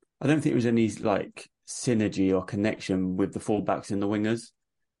don't think there was any like synergy or connection with the fullbacks and the wingers.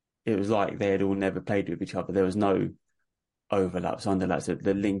 It was like they had all never played with each other. There was no overlaps, underlaps.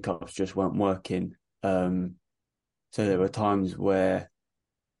 The link-ups just weren't working. So there were times where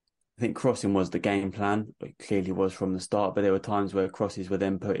I think crossing was the game plan. It clearly was from the start, but there were times where crosses were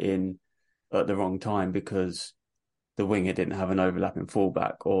then put in at the wrong time because the winger didn't have an overlapping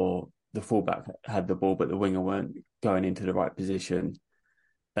fullback, or the fullback had the ball, but the winger weren't going into the right position.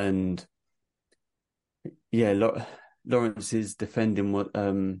 And yeah, Lawrence's defending, I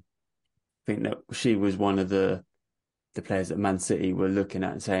think that she was one of the players that Man City were looking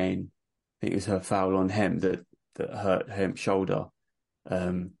at and saying, I think it was her foul on Hemp that hurt Hemp's shoulder.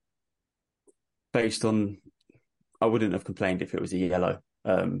 Based on, I wouldn't have complained if it was a yellow.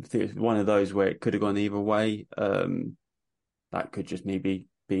 I think it was one of those where it could have gone either way. That could just be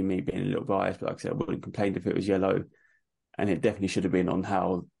me being a little biased, but like I said, I wouldn't complain if it was yellow, and it definitely should have been on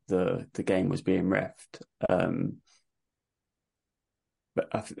how the game was being reffed.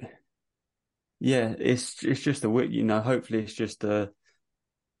 But yeah, it's just hopefully it's just a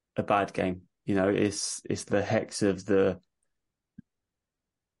bad game. It's the hex of the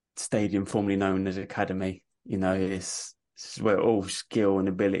stadium formerly known as Academy. It's where all skill and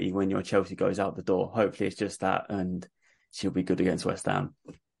ability when you're Chelsea goes out the door. Hopefully it's just that, and she'll be good against West Ham.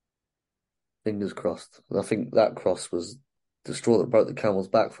 Fingers crossed. I think that cross was the straw that broke the camel's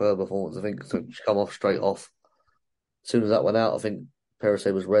back for her performance. I think so. She come off straight off. As soon as that went out, I think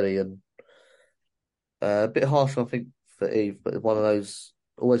Perisset was ready, and a bit harsh, I think, for Eve. But one of those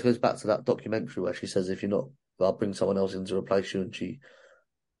always goes back to that documentary where she says, "If you're not, I'll bring someone else in to replace you," and she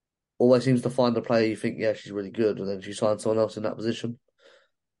always seems to find a player you think, yeah, she's really good, and then she signs someone else in that position.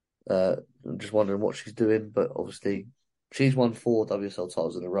 I'm just wondering what she's doing, but obviously she's won 4 WSL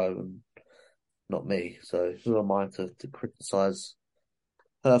titles in a row, and not me, so it's not mine to criticise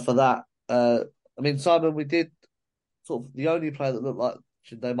her for that. I mean, Simon, we did sort of the only player that looked like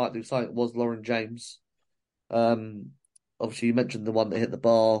they might do something was Lauren James. Obviously, you mentioned the one that hit the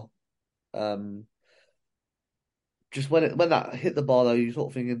bar. Just when that hit the bar, though, you sort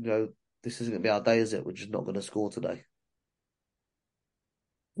of thinking, this isn't going to be our day, is it? We're just not going to score today.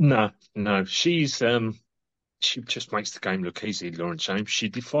 No. She just makes the game look easy, Lauren James. She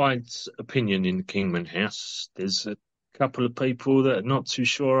defied opinion in the Kingman house. There's a couple of people that are not too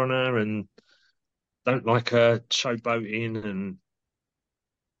sure on her and don't like her showboating, and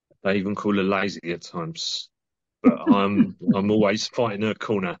they even call her lazy at times. But I'm always fighting her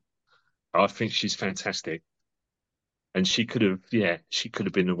corner. I think she's fantastic. And she could have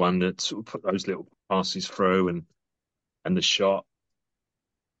been the one that sort of put those little passes through and the shot.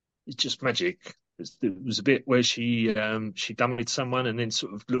 It's just magic. It was a bit where she dummied someone and then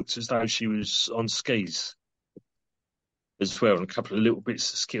sort of looked as though she was on skis as well. And a couple of little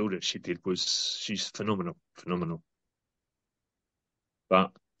bits of skill that she did she's phenomenal.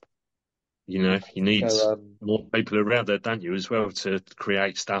 But you need more people around there, don't you, as well, to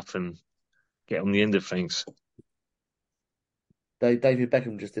create stuff and get on the end of things. David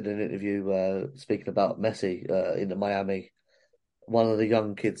Beckham just did an interview speaking about Messi in Miami. One of the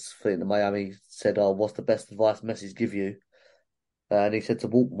young kids in Miami said, "Oh, what's the best advice Messi's give you?" And he said to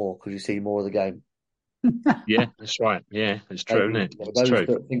walk more because you see more of the game. Yeah, that's right. Yeah, it's true, isn't it? It's Those true.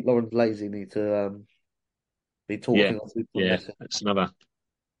 that think Lauren's lazy need to be Yeah, talking from yeah, Messi. that's another.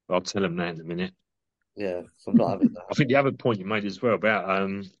 I'll tell him that in a minute. Yeah, so I'm not having I that. think the other point you made as well about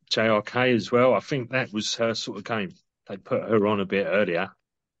JRK as well, I think that was her sort of game. They put her on a bit earlier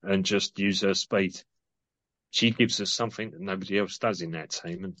and just use her speed. She gives us something that nobody else does in that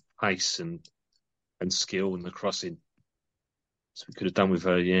team, and pace and skill and the crossing. So we could have done with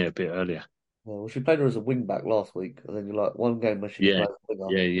her, a bit earlier. Well, she played her as a wing back last week, and then you're like, one game where she can Yeah, play as a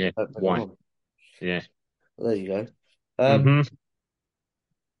winger, yeah. don't bring her Why? on. Yeah. There you go. hmm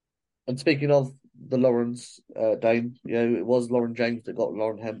And speaking of the Lawrence, Dane, it was Lauren James that got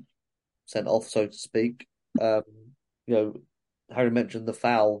Lauren Hemp sent off, so to speak. Um, Harry mentioned the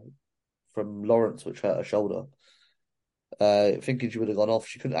foul from Lawrence, which hurt her shoulder. Thinking she would have gone off,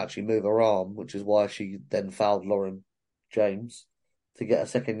 she couldn't actually move her arm, which is why she then fouled Lauren James to get a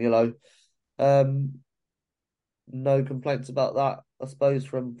second yellow. No complaints about that, I suppose,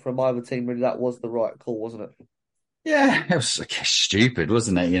 from either team. Really, that was the right call, wasn't it? Yeah, it was stupid,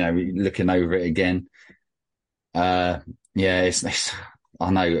 wasn't it? Looking over it again. Yeah, it's I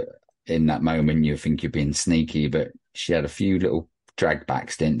know in that moment you think you're being sneaky, but she had a few little drag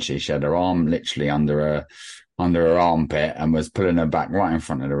backs, didn't she? She had her arm literally under her armpit and was pulling her back right in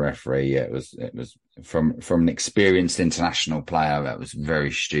front of the referee. Yeah, it was from an experienced international player. That was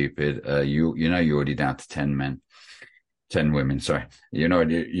very stupid. You're already down to 10 women. Sorry,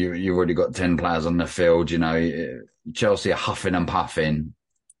 you've already got 10 players on the field. Chelsea are huffing and puffing,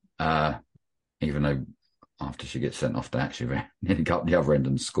 even though after she gets sent off, they actually nearly got the other end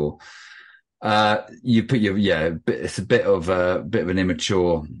and score. It's a bit of an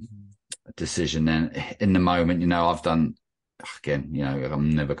immature decision then in the moment. I've done, again, I'm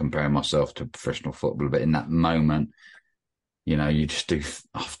never comparing myself to professional football, but in that moment, you just do,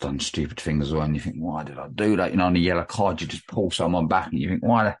 I've done stupid things as well, and you think, why did I do that? On a yellow card, you just pull someone back and you think,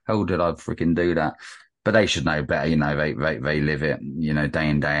 why the hell did I freaking do that? But they should know better, they live it, day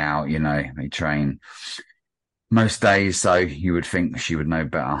in, day out, they train most days, so you would think she would know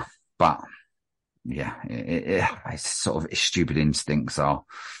better. But yeah, it's sort of stupid instincts are.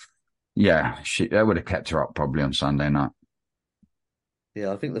 Yeah, they would have kept her up probably on Sunday night.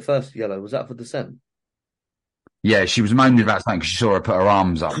 Yeah, I think the first yellow was that for dissent. Yeah, she was moaning about something because she saw her put her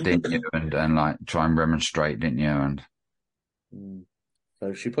arms up, didn't you, and like try and remonstrate, didn't you? And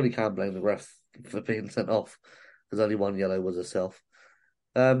so she probably can't blame the ref for being sent off because only one yellow was herself.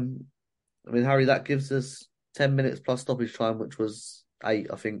 Harry, that gives us 10 minutes plus stoppage time, which was 8,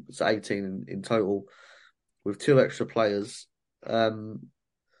 I think, so 18 in total, with 2 extra players. For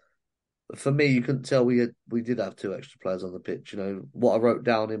me, you couldn't tell we did have 2 extra players on the pitch. What I wrote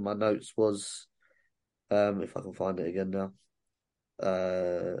down in my notes was, if I can find it again now,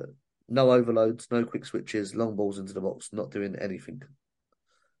 no overloads, no quick switches, long balls into the box, not doing anything.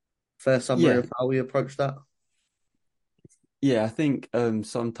 Fair summary of how we approach that? Yeah, I think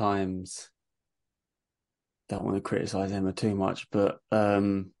sometimes, don't want to criticise Emma too much, but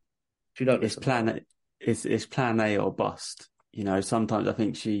it's plan A or bust. Sometimes I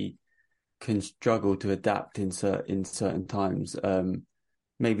think she can struggle to adapt in certain times.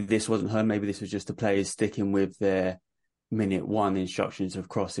 Maybe this wasn't her. Maybe this was just the players sticking with their minute 1 instructions of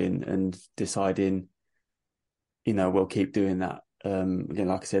crossing and deciding, we'll keep doing that. Again,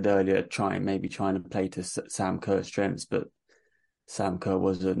 like I said earlier, trying to play to Sam Kerr's strengths, but Sam Kerr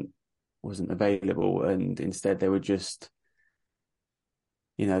wasn't available, and instead they were just,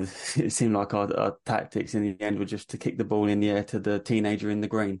 it seemed like our tactics in the end were just to kick the ball in the air to the teenager in the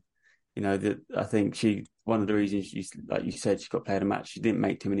green. I think one of the reasons like you said, she got player of the match, she didn't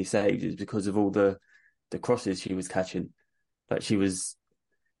make too many saves, is because of all the crosses she was catching. Like, she was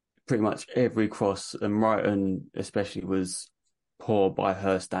pretty much every cross, and Brighton especially was poor by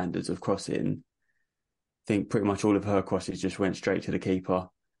her standards of crossing. I think pretty much all of her crosses just went straight to the keeper.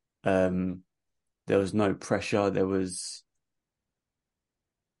 There was no pressure. It was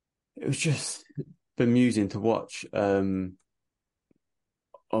just bemusing to watch.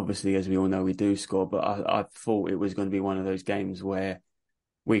 Obviously, as we all know, we do score, but I thought it was going to be one of those games where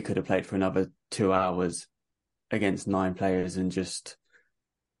we could have played for another 2 hours against 9 players and just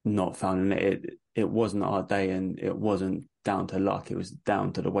not found it. It wasn't our day, and it wasn't down to luck. It was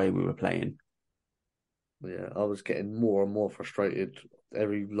down to the way we were playing. Yeah, I was getting more and more frustrated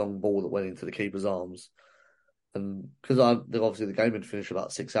every long ball that went into the keeper's arms. And because obviously the game had finished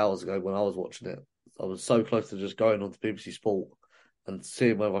about 6 hours ago when I was watching it, I was so close to just going on to BBC Sport and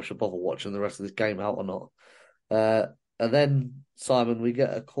seeing whether I should bother watching the rest of this game out or not. And then, Simon, we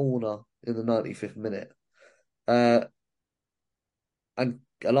get a corner in the 95th minute. And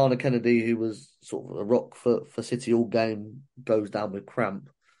Alana Kennedy, who was sort of a rock for City all game, goes down with cramp.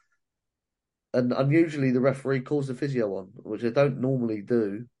 And unusually, the referee calls the physio on, which they don't normally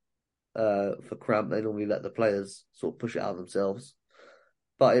do for cramp. They normally let the players sort of push it out themselves.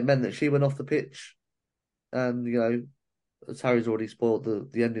 But it meant that she went off the pitch. And, as Harry's already spoiled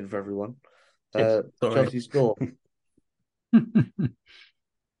the ending for everyone, Chelsea score.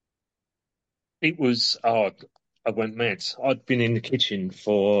 It was hard. I went mad. I'd been in the kitchen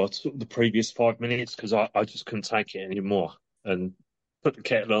for sort of the previous 5 minutes because I just couldn't take it anymore. And put the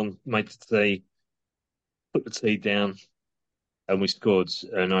kettle on, made the tea, put the tea down, and we scored.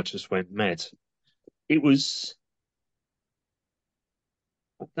 And I just went mad. It was.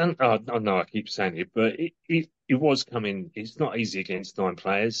 I know I keep saying it, but it was coming. It's not easy against 9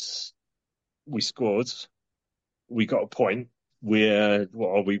 players. We scored. We got a point. What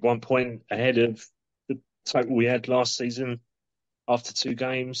are we? 1 point ahead of the total we had last season after 2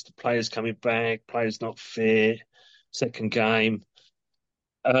 games. The players coming back, players not fit, second game.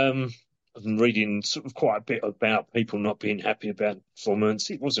 I've been reading sort of quite a bit about people not being happy about the performance.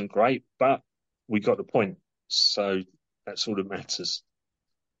 It wasn't great, but we got the point. So that's all that matters.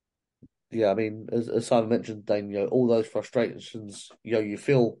 Yeah, I mean, as Simon mentioned, Dane, all those frustrations, you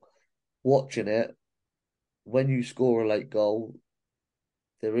feel watching it. When you score a late goal,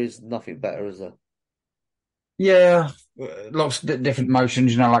 there is nothing better, is there? Yeah, lots of different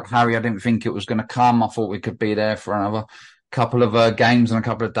emotions. Like Harry, I didn't think it was going to come. I thought we could be there for another couple of games and a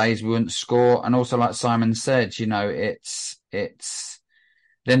couple of days. We wouldn't score. And also, like Simon said, it's at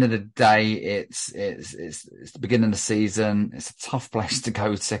the end of the day, it's the beginning of the season. It's a tough place to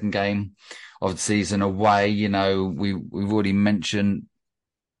go. Second game of the season away. We've already mentioned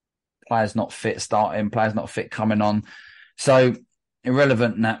players not fit starting, players not fit coming on. So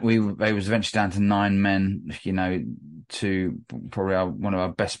irrelevant that they was eventually down to 9 men. To probably one of our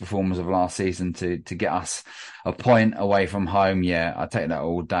best performers of last season to get us a point away from home. Yeah, I take that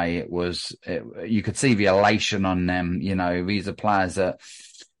all day. You could see the elation on them. These are players that,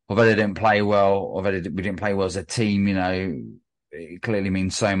 although they didn't play well, although we didn't play well as a team, it clearly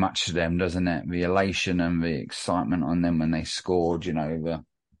means so much to them, doesn't it? The elation and the excitement on them when they scored, the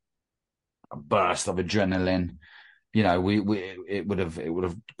burst of adrenaline. It would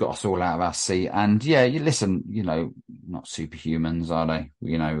have got us all out of our seat. And yeah, you listen, not superhumans, are they?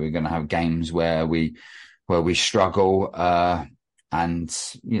 We're going to have games where we struggle, and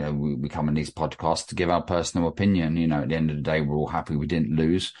we come in these podcasts to give our personal opinion. At the end of the day, we're all happy we didn't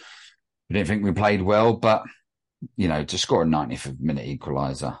lose. We didn't think we played well, but to score a 90th minute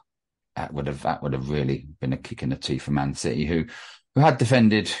equaliser, that would have really been a kick in the teeth for Man City, who had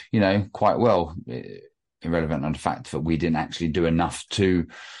defended, quite well. Irrelevant on the fact that we didn't actually do enough to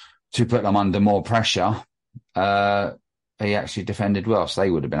put them under more pressure. They actually defended well, so they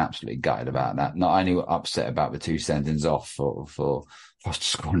would have been absolutely gutted about that. Not only upset about the 2 sendings off for us to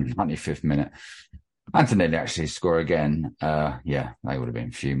score in the 95th minute, and to nearly actually score again. Yeah, they would have been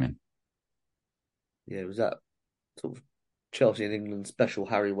fuming. Yeah, it was that sort of Chelsea and England special,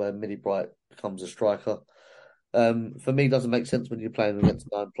 Harry, where Millie Bright becomes a striker. For me, it doesn't make sense when you're playing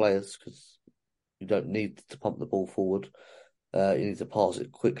against 9 players because you don't need to pump the ball forward. You need to pass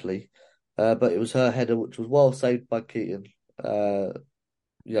it quickly. But it was her header, which was well saved by Keaton.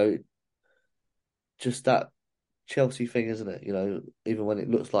 Just that Chelsea thing, isn't it? Even when it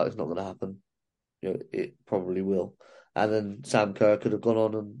looks like it's not going to happen, it probably will. And then Sam Kerr could have gone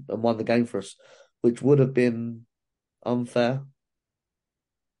on and won the game for us, which would have been unfair.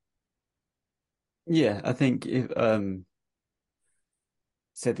 Yeah, I think if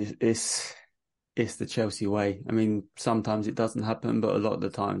said it's the Chelsea way. I mean, sometimes it doesn't happen, but a lot of the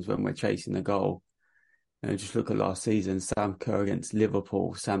times when we're chasing a goal, just look at last season, Sam Kerr against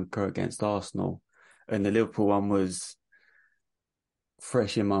Liverpool, Sam Kerr against Arsenal, and the Liverpool one was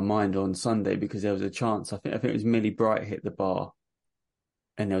fresh in my mind on Sunday because there was a chance. I think it was Millie Bright hit the bar,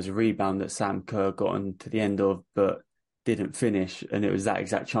 and there was a rebound that Sam Kerr got on to the end of, but didn't finish, and it was that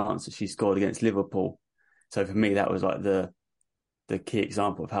exact chance that she scored against Liverpool. So for me, that was like the key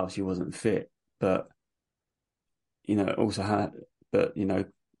example of how she wasn't fit. But it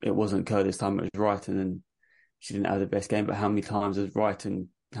wasn't Kerr this time. It was Wrighton, and she didn't have the best game. But how many times has Wrighton?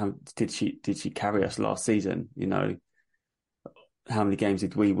 How did she carry us last season? How many games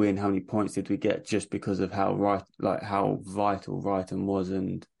did we win? How many points did we get just because of how vital Wrighton was?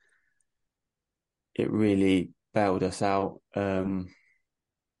 And it really bailed us out.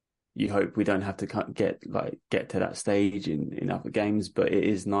 You hope we don't have to get to that stage in other games, but it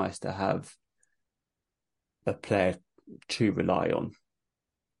is nice to have a player to rely on.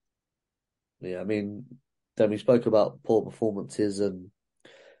 Yeah, I mean, then we spoke about poor performances and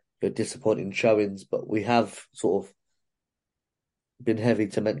disappointing showings, but we have sort of been heavy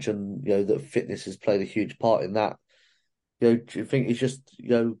to mention, that fitness has played a huge part in that. Do you think it's just,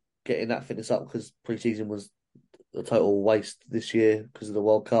 getting that fitness up because pre-season was a total waste this year because of the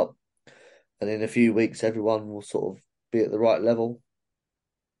World Cup? And in a few weeks, everyone will sort of be at the right level.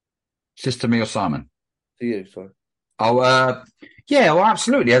 Is this to me or Simon? To you, sorry. Oh, yeah, well,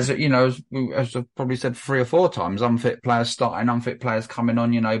 absolutely. As I've probably said 3 or 4 times, unfit players starting, unfit players coming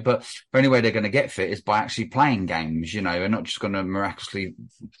on, but the only way they're going to get fit is by actually playing games, they're not just going to miraculously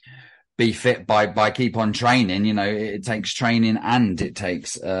be fit by keep on training. It takes training and it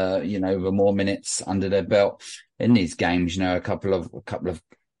takes, the more minutes under their belt in these games, a couple of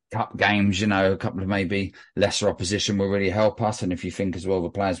cup games, a couple of maybe lesser opposition will really help us. And if you think as well, the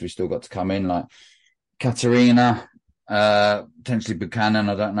players we've still got to come in, like Katerina, potentially Buchanan,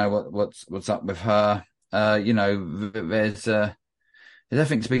 I don't know what's up with her. There's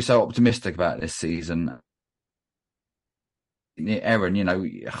nothing to be so optimistic about this season.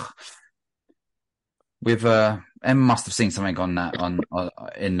 Erin, with Emma must have seen something on that on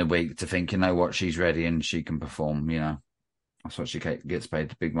in the week to think, what, she's ready and she can perform. That's what she gets paid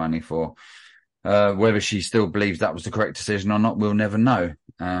the big money for. Whether she still believes that was the correct decision or not, we'll never know.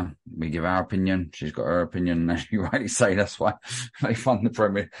 We give our opinion. She's got her opinion. And as you rightly say, that's why they won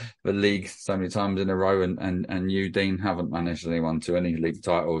the league so many times in a row. And you, Dean, haven't managed anyone to any league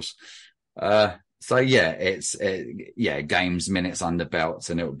titles. So yeah, games, minutes under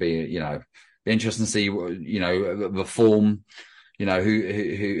belts, and it would be, be interesting to see, the form,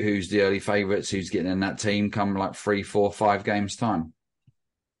 who's the early favourites, who's getting in that team come like 3, 4, 5 games time.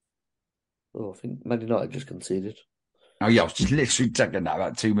 Oh, I think Man United just conceded. Oh yeah, I was just literally checking that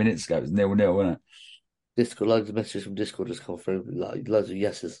about 2 minutes ago. It was 0-0, wasn't it? Discord, loads of messages from Discord just come through, like loads of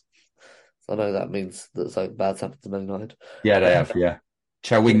yeses. So I know that means that something bad's happened to Man United. Yeah, they have. Yeah,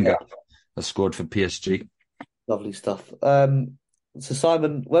 Chawinga has scored for PSG. Lovely stuff. So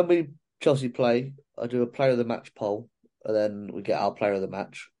Simon, when we Chelsea play, I do a player of the match poll, and then we get our player of the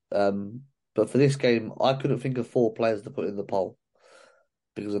match. But for this game, I couldn't think of 4 players to put in the poll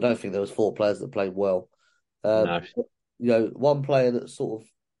because I don't think there was 4 players that played well. No. One player that sort of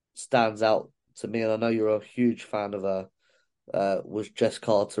stands out to me, and I know you're a huge fan of her, was Jess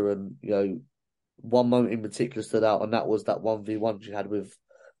Carter, and one moment in particular stood out, and that was that 1v1 she had with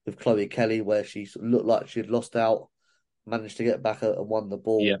Chloe Kelly, where she looked like she had lost out, managed to get back and won the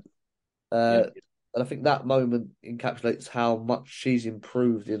ball. Yeah. And I think that moment encapsulates how much she's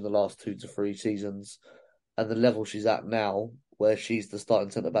improved in the last 2 to 3 seasons and the level she's at now, where she's the starting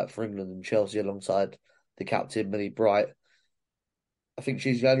centre-back for England and Chelsea alongside the captain, Millie Bright. I think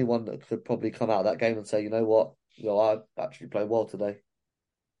she's the only one that could probably come out of that game and say, you know what, I actually played well today.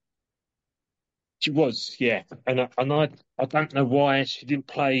 She was, yeah. And I don't know why she didn't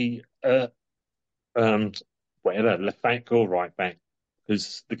play whatever, left back or right back.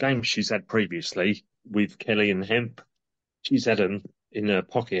 Because the games she's had previously with Kelly and Hemp, she's had them in her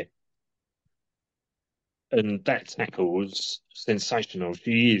pocket. And that tackle was sensational.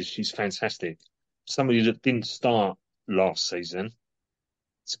 She's fantastic. Somebody that didn't start last season,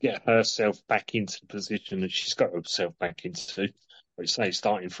 to get herself back into the position that she's got herself back into, like say,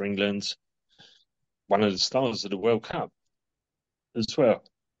 starting for England, one of the stars of the World Cup as well.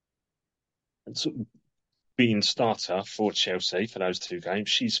 And sort of being starter for Chelsea for those 2 games,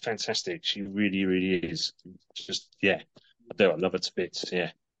 she's fantastic. She really, really is. Just, yeah, I love her to bits,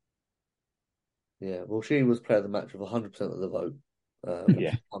 yeah. Yeah, well, she was player of the match with 100% of the vote.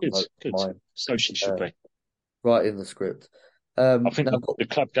 Yeah, good. So she should be. Right in the script. I think the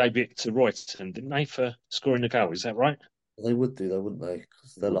club gave it to Royston, didn't they, for scoring the goal? Is that right? They would do, though, wouldn't they?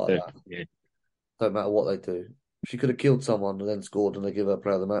 Because they're like that. Yeah. Don't matter what they do. She could have killed someone and then scored, and they give her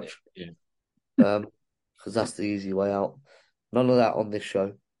player of the match. Yeah. Because that's the easy way out. None of that on this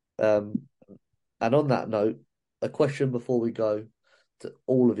show. And on that note, a question before we go to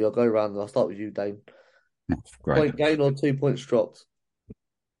all of you. I'll go around and I'll start with you, Dane. Great. Point gain or 2 points dropped?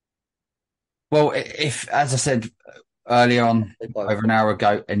 Well, if, as I said earlier on, over an hour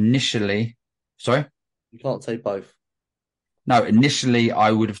ago, initially, sorry? You can't say both. No, initially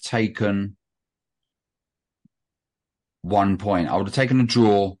I would have taken 1 point. I would have taken a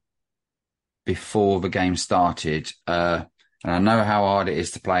draw before the game started. And I know how hard it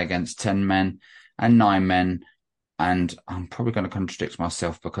is to play against 10 men and 9 men And I'm probably going to contradict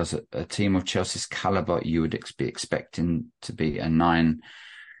myself because a team of Chelsea's calibre, you would be expecting to be a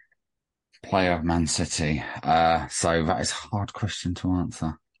 9-player Man City. So that is a hard question to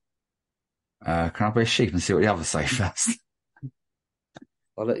answer. Can I be a sheep and see what the others say first?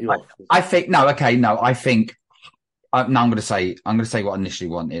 I'll let you off. I think no. Okay, no. I think no. I'm going to say what I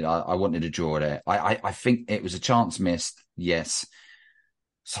initially wanted. I wanted a draw there. I think it was a chance missed. Yes.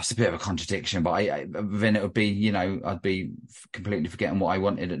 So it's a bit of a contradiction, but then it would be, I'd be completely forgetting what I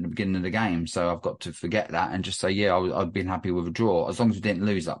wanted at the beginning of the game. So I've got to forget that and just say, yeah, I'd been happy with a draw as long as we didn't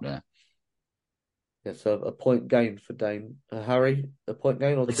lose up there. Yeah, so a point gain for Dane. Harry, a point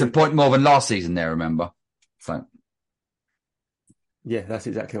gain? Or it's a point more than last season there, remember? So. Yeah, that's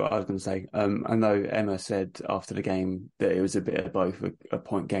exactly what I was going to say. I know Emma said after the game that it was a bit of both, a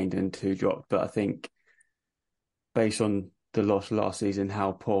point gained and 2 dropped, but I think based on the loss last season,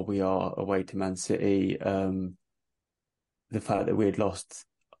 how poor we are away to Man City, the fact that we had lost,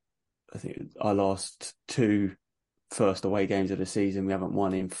 I think, our last 2 first away games of the season, we haven't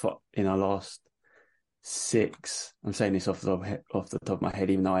won in our last 6. I'm saying this off the top of my head,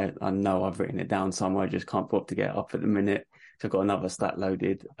 even though I know I've written it down somewhere. I just can't put up to get up at the minute. So I've got another stat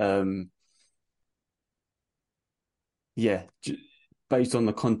loaded. Based on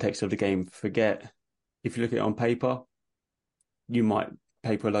the context of the game, forget if you look at it on paper.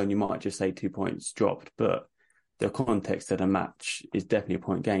 Paper alone, you might just say 2 points dropped, but the context of the match is definitely a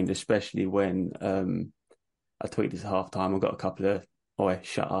point gained, especially when I tweeted this at halftime. I've got a couple of,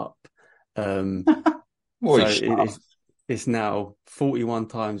 shut up. It's now 41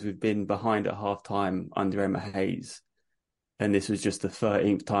 times we've been behind at halftime under Emma Hayes, and this was just the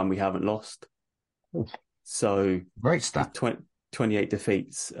 13th time we haven't lost. So great stat. 28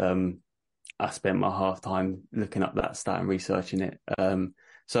 defeats. I spent my half time looking up that stat and researching it.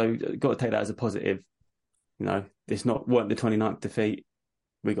 So got to take that as a positive. It's weren't the 29th defeat.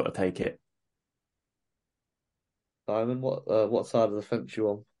 We got to take it. Simon, what side of the fence you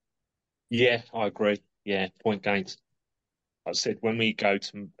on? Yeah, I agree. Yeah, point gains. I said when we go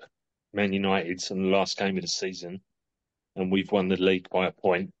to Man United in the last game of the season and we've won the league by a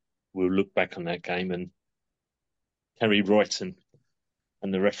point, we'll look back on that game and Terry Royton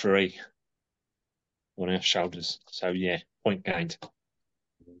and the referee on our shoulders. So, yeah, point gained.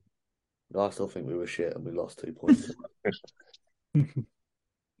 I still think we were shit and we lost 2 points.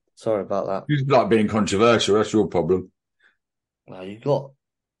 Sorry about that. You like being controversial. That's your problem. No, you got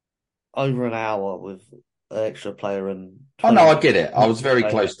over an hour with an extra player and. Oh no, I get it. I was very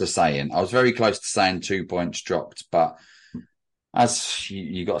close to saying 2 points dropped, but as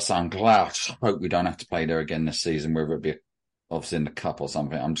you got to say, I'm glad. I just hope we don't have to play there again this season, whether it be obviously in the cup or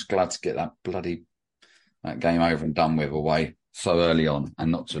something. I'm just glad to get that game over and done with away so early on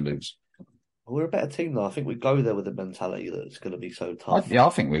and not to lose. We're a better team though. I think we go there with the mentality that it's going to be so tough. I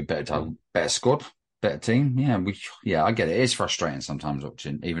think we're better squad, better team. Yeah, I get it. It is frustrating sometimes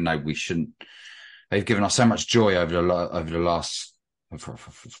watching, even though we shouldn't. They've given us so much joy over the last for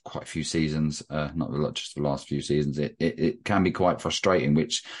quite a few seasons. Not just the last few seasons. It can be quite frustrating,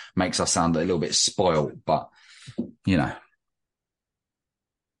 which makes us sound a little bit spoiled. But yeah,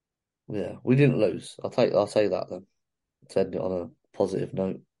 we didn't lose. I'll say that then. Let's end it on a positive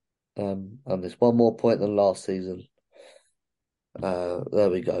note. And there's one more point than last season. There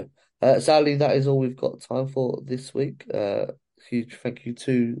we go. Sadly, that is all we've got time for this week. Huge thank you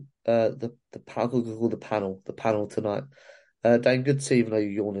to the panel tonight. Dane, good to see you, even though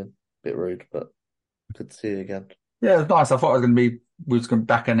you're yawning. Bit rude, but good to see you again. Yeah, it was nice. I thought we was going to be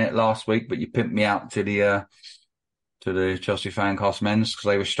back in it last week, but you pimped me out to the Chelsea Fancast men's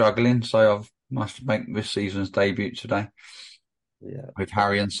because they were struggling. So I've nice to make this season's debut today. Yeah, with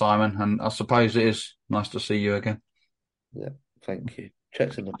Harry and Simon, and I suppose it is nice to see you again. Yeah, thank you.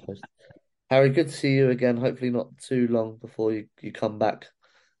 Checks in the post. Harry, good to see you again. Hopefully not too long before you come back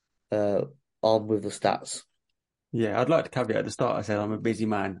on with the stats. Yeah, I'd like to caveat at the start. I said I'm a busy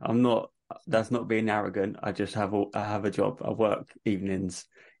man. I'm not. That's not being arrogant. I just have a job. I work evenings.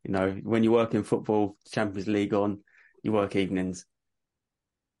 When you work in football, Champions League on, you work evenings.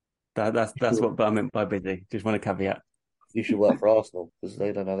 That's what I meant by busy. Just want to caveat. You should work for Arsenal because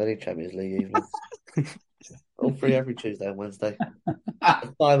they don't have any Champions League evenings. All free every Tuesday and Wednesday.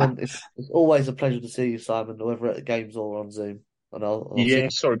 Simon, it's always a pleasure to see you, Simon, whether at the games or on Zoom. And I'll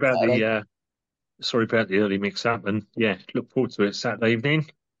sorry about the early mix-up, and look forward to it Saturday evening.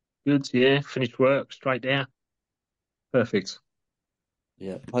 Good, finished work, straight down. Perfect.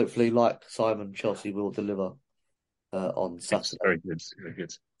 Yeah, hopefully, like Simon, Chelsea will deliver on Saturday. Very good, very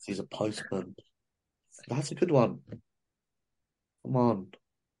good. He's a postman. That's a good one. Come on.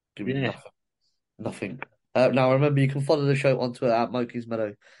 Give me nothing. Now, remember, you can follow the show on Twitter at Mo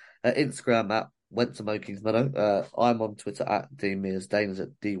Kingsmeadow, Instagram at Went to Mo Kingsmeadow. I'm on Twitter at DMears, Dane is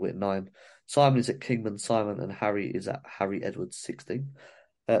at DWit9, Simon is at Kingman Simon, and Harry is at Harry Edwards 16.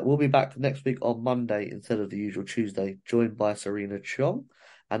 We'll be back next week on Monday instead of the usual Tuesday, joined by Serena Chong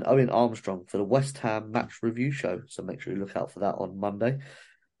and Owen Armstrong for the West Ham match review show. So make sure you look out for that on Monday.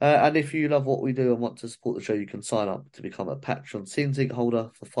 And if you love what we do and want to support the show, you can sign up to become a Patreon season ticket holder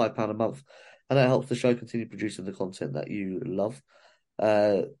for £5 a month. And that helps the show continue producing the content that you love.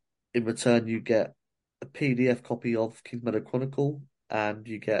 In return, you get a PDF copy of Kingsmeadow Chronicle, and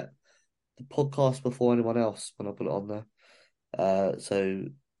you get the podcast before anyone else when I put it on there.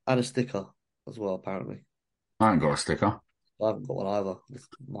 And a sticker as well, apparently. I haven't got a sticker. I haven't got one either. It's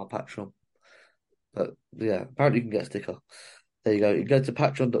my Patreon. But yeah, apparently you can get a sticker. There you go. You can go to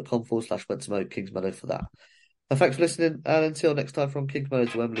patreon.com/Wentamo Kingsmeadow for that. Thanks for listening, and until next time from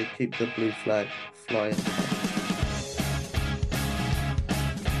Kingsmeadow to Wembley, keep the blue flag flying.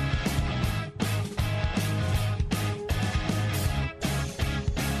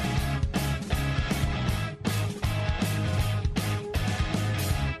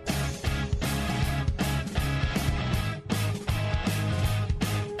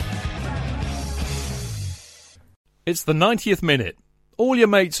 It's the 90th minute. All your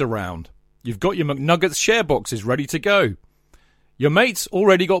mates around. You've got your McNuggets share boxes ready to go. Your mates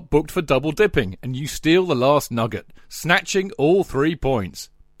already got booked for double dipping, and you steal the last nugget, snatching all 3 points.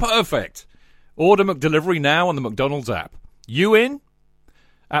 Perfect. Order McDelivery now on the McDonald's app. You in?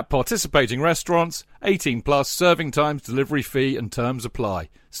 At participating restaurants, 18 plus, serving times, delivery fee and terms apply.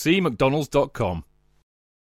 See mcdonalds.com.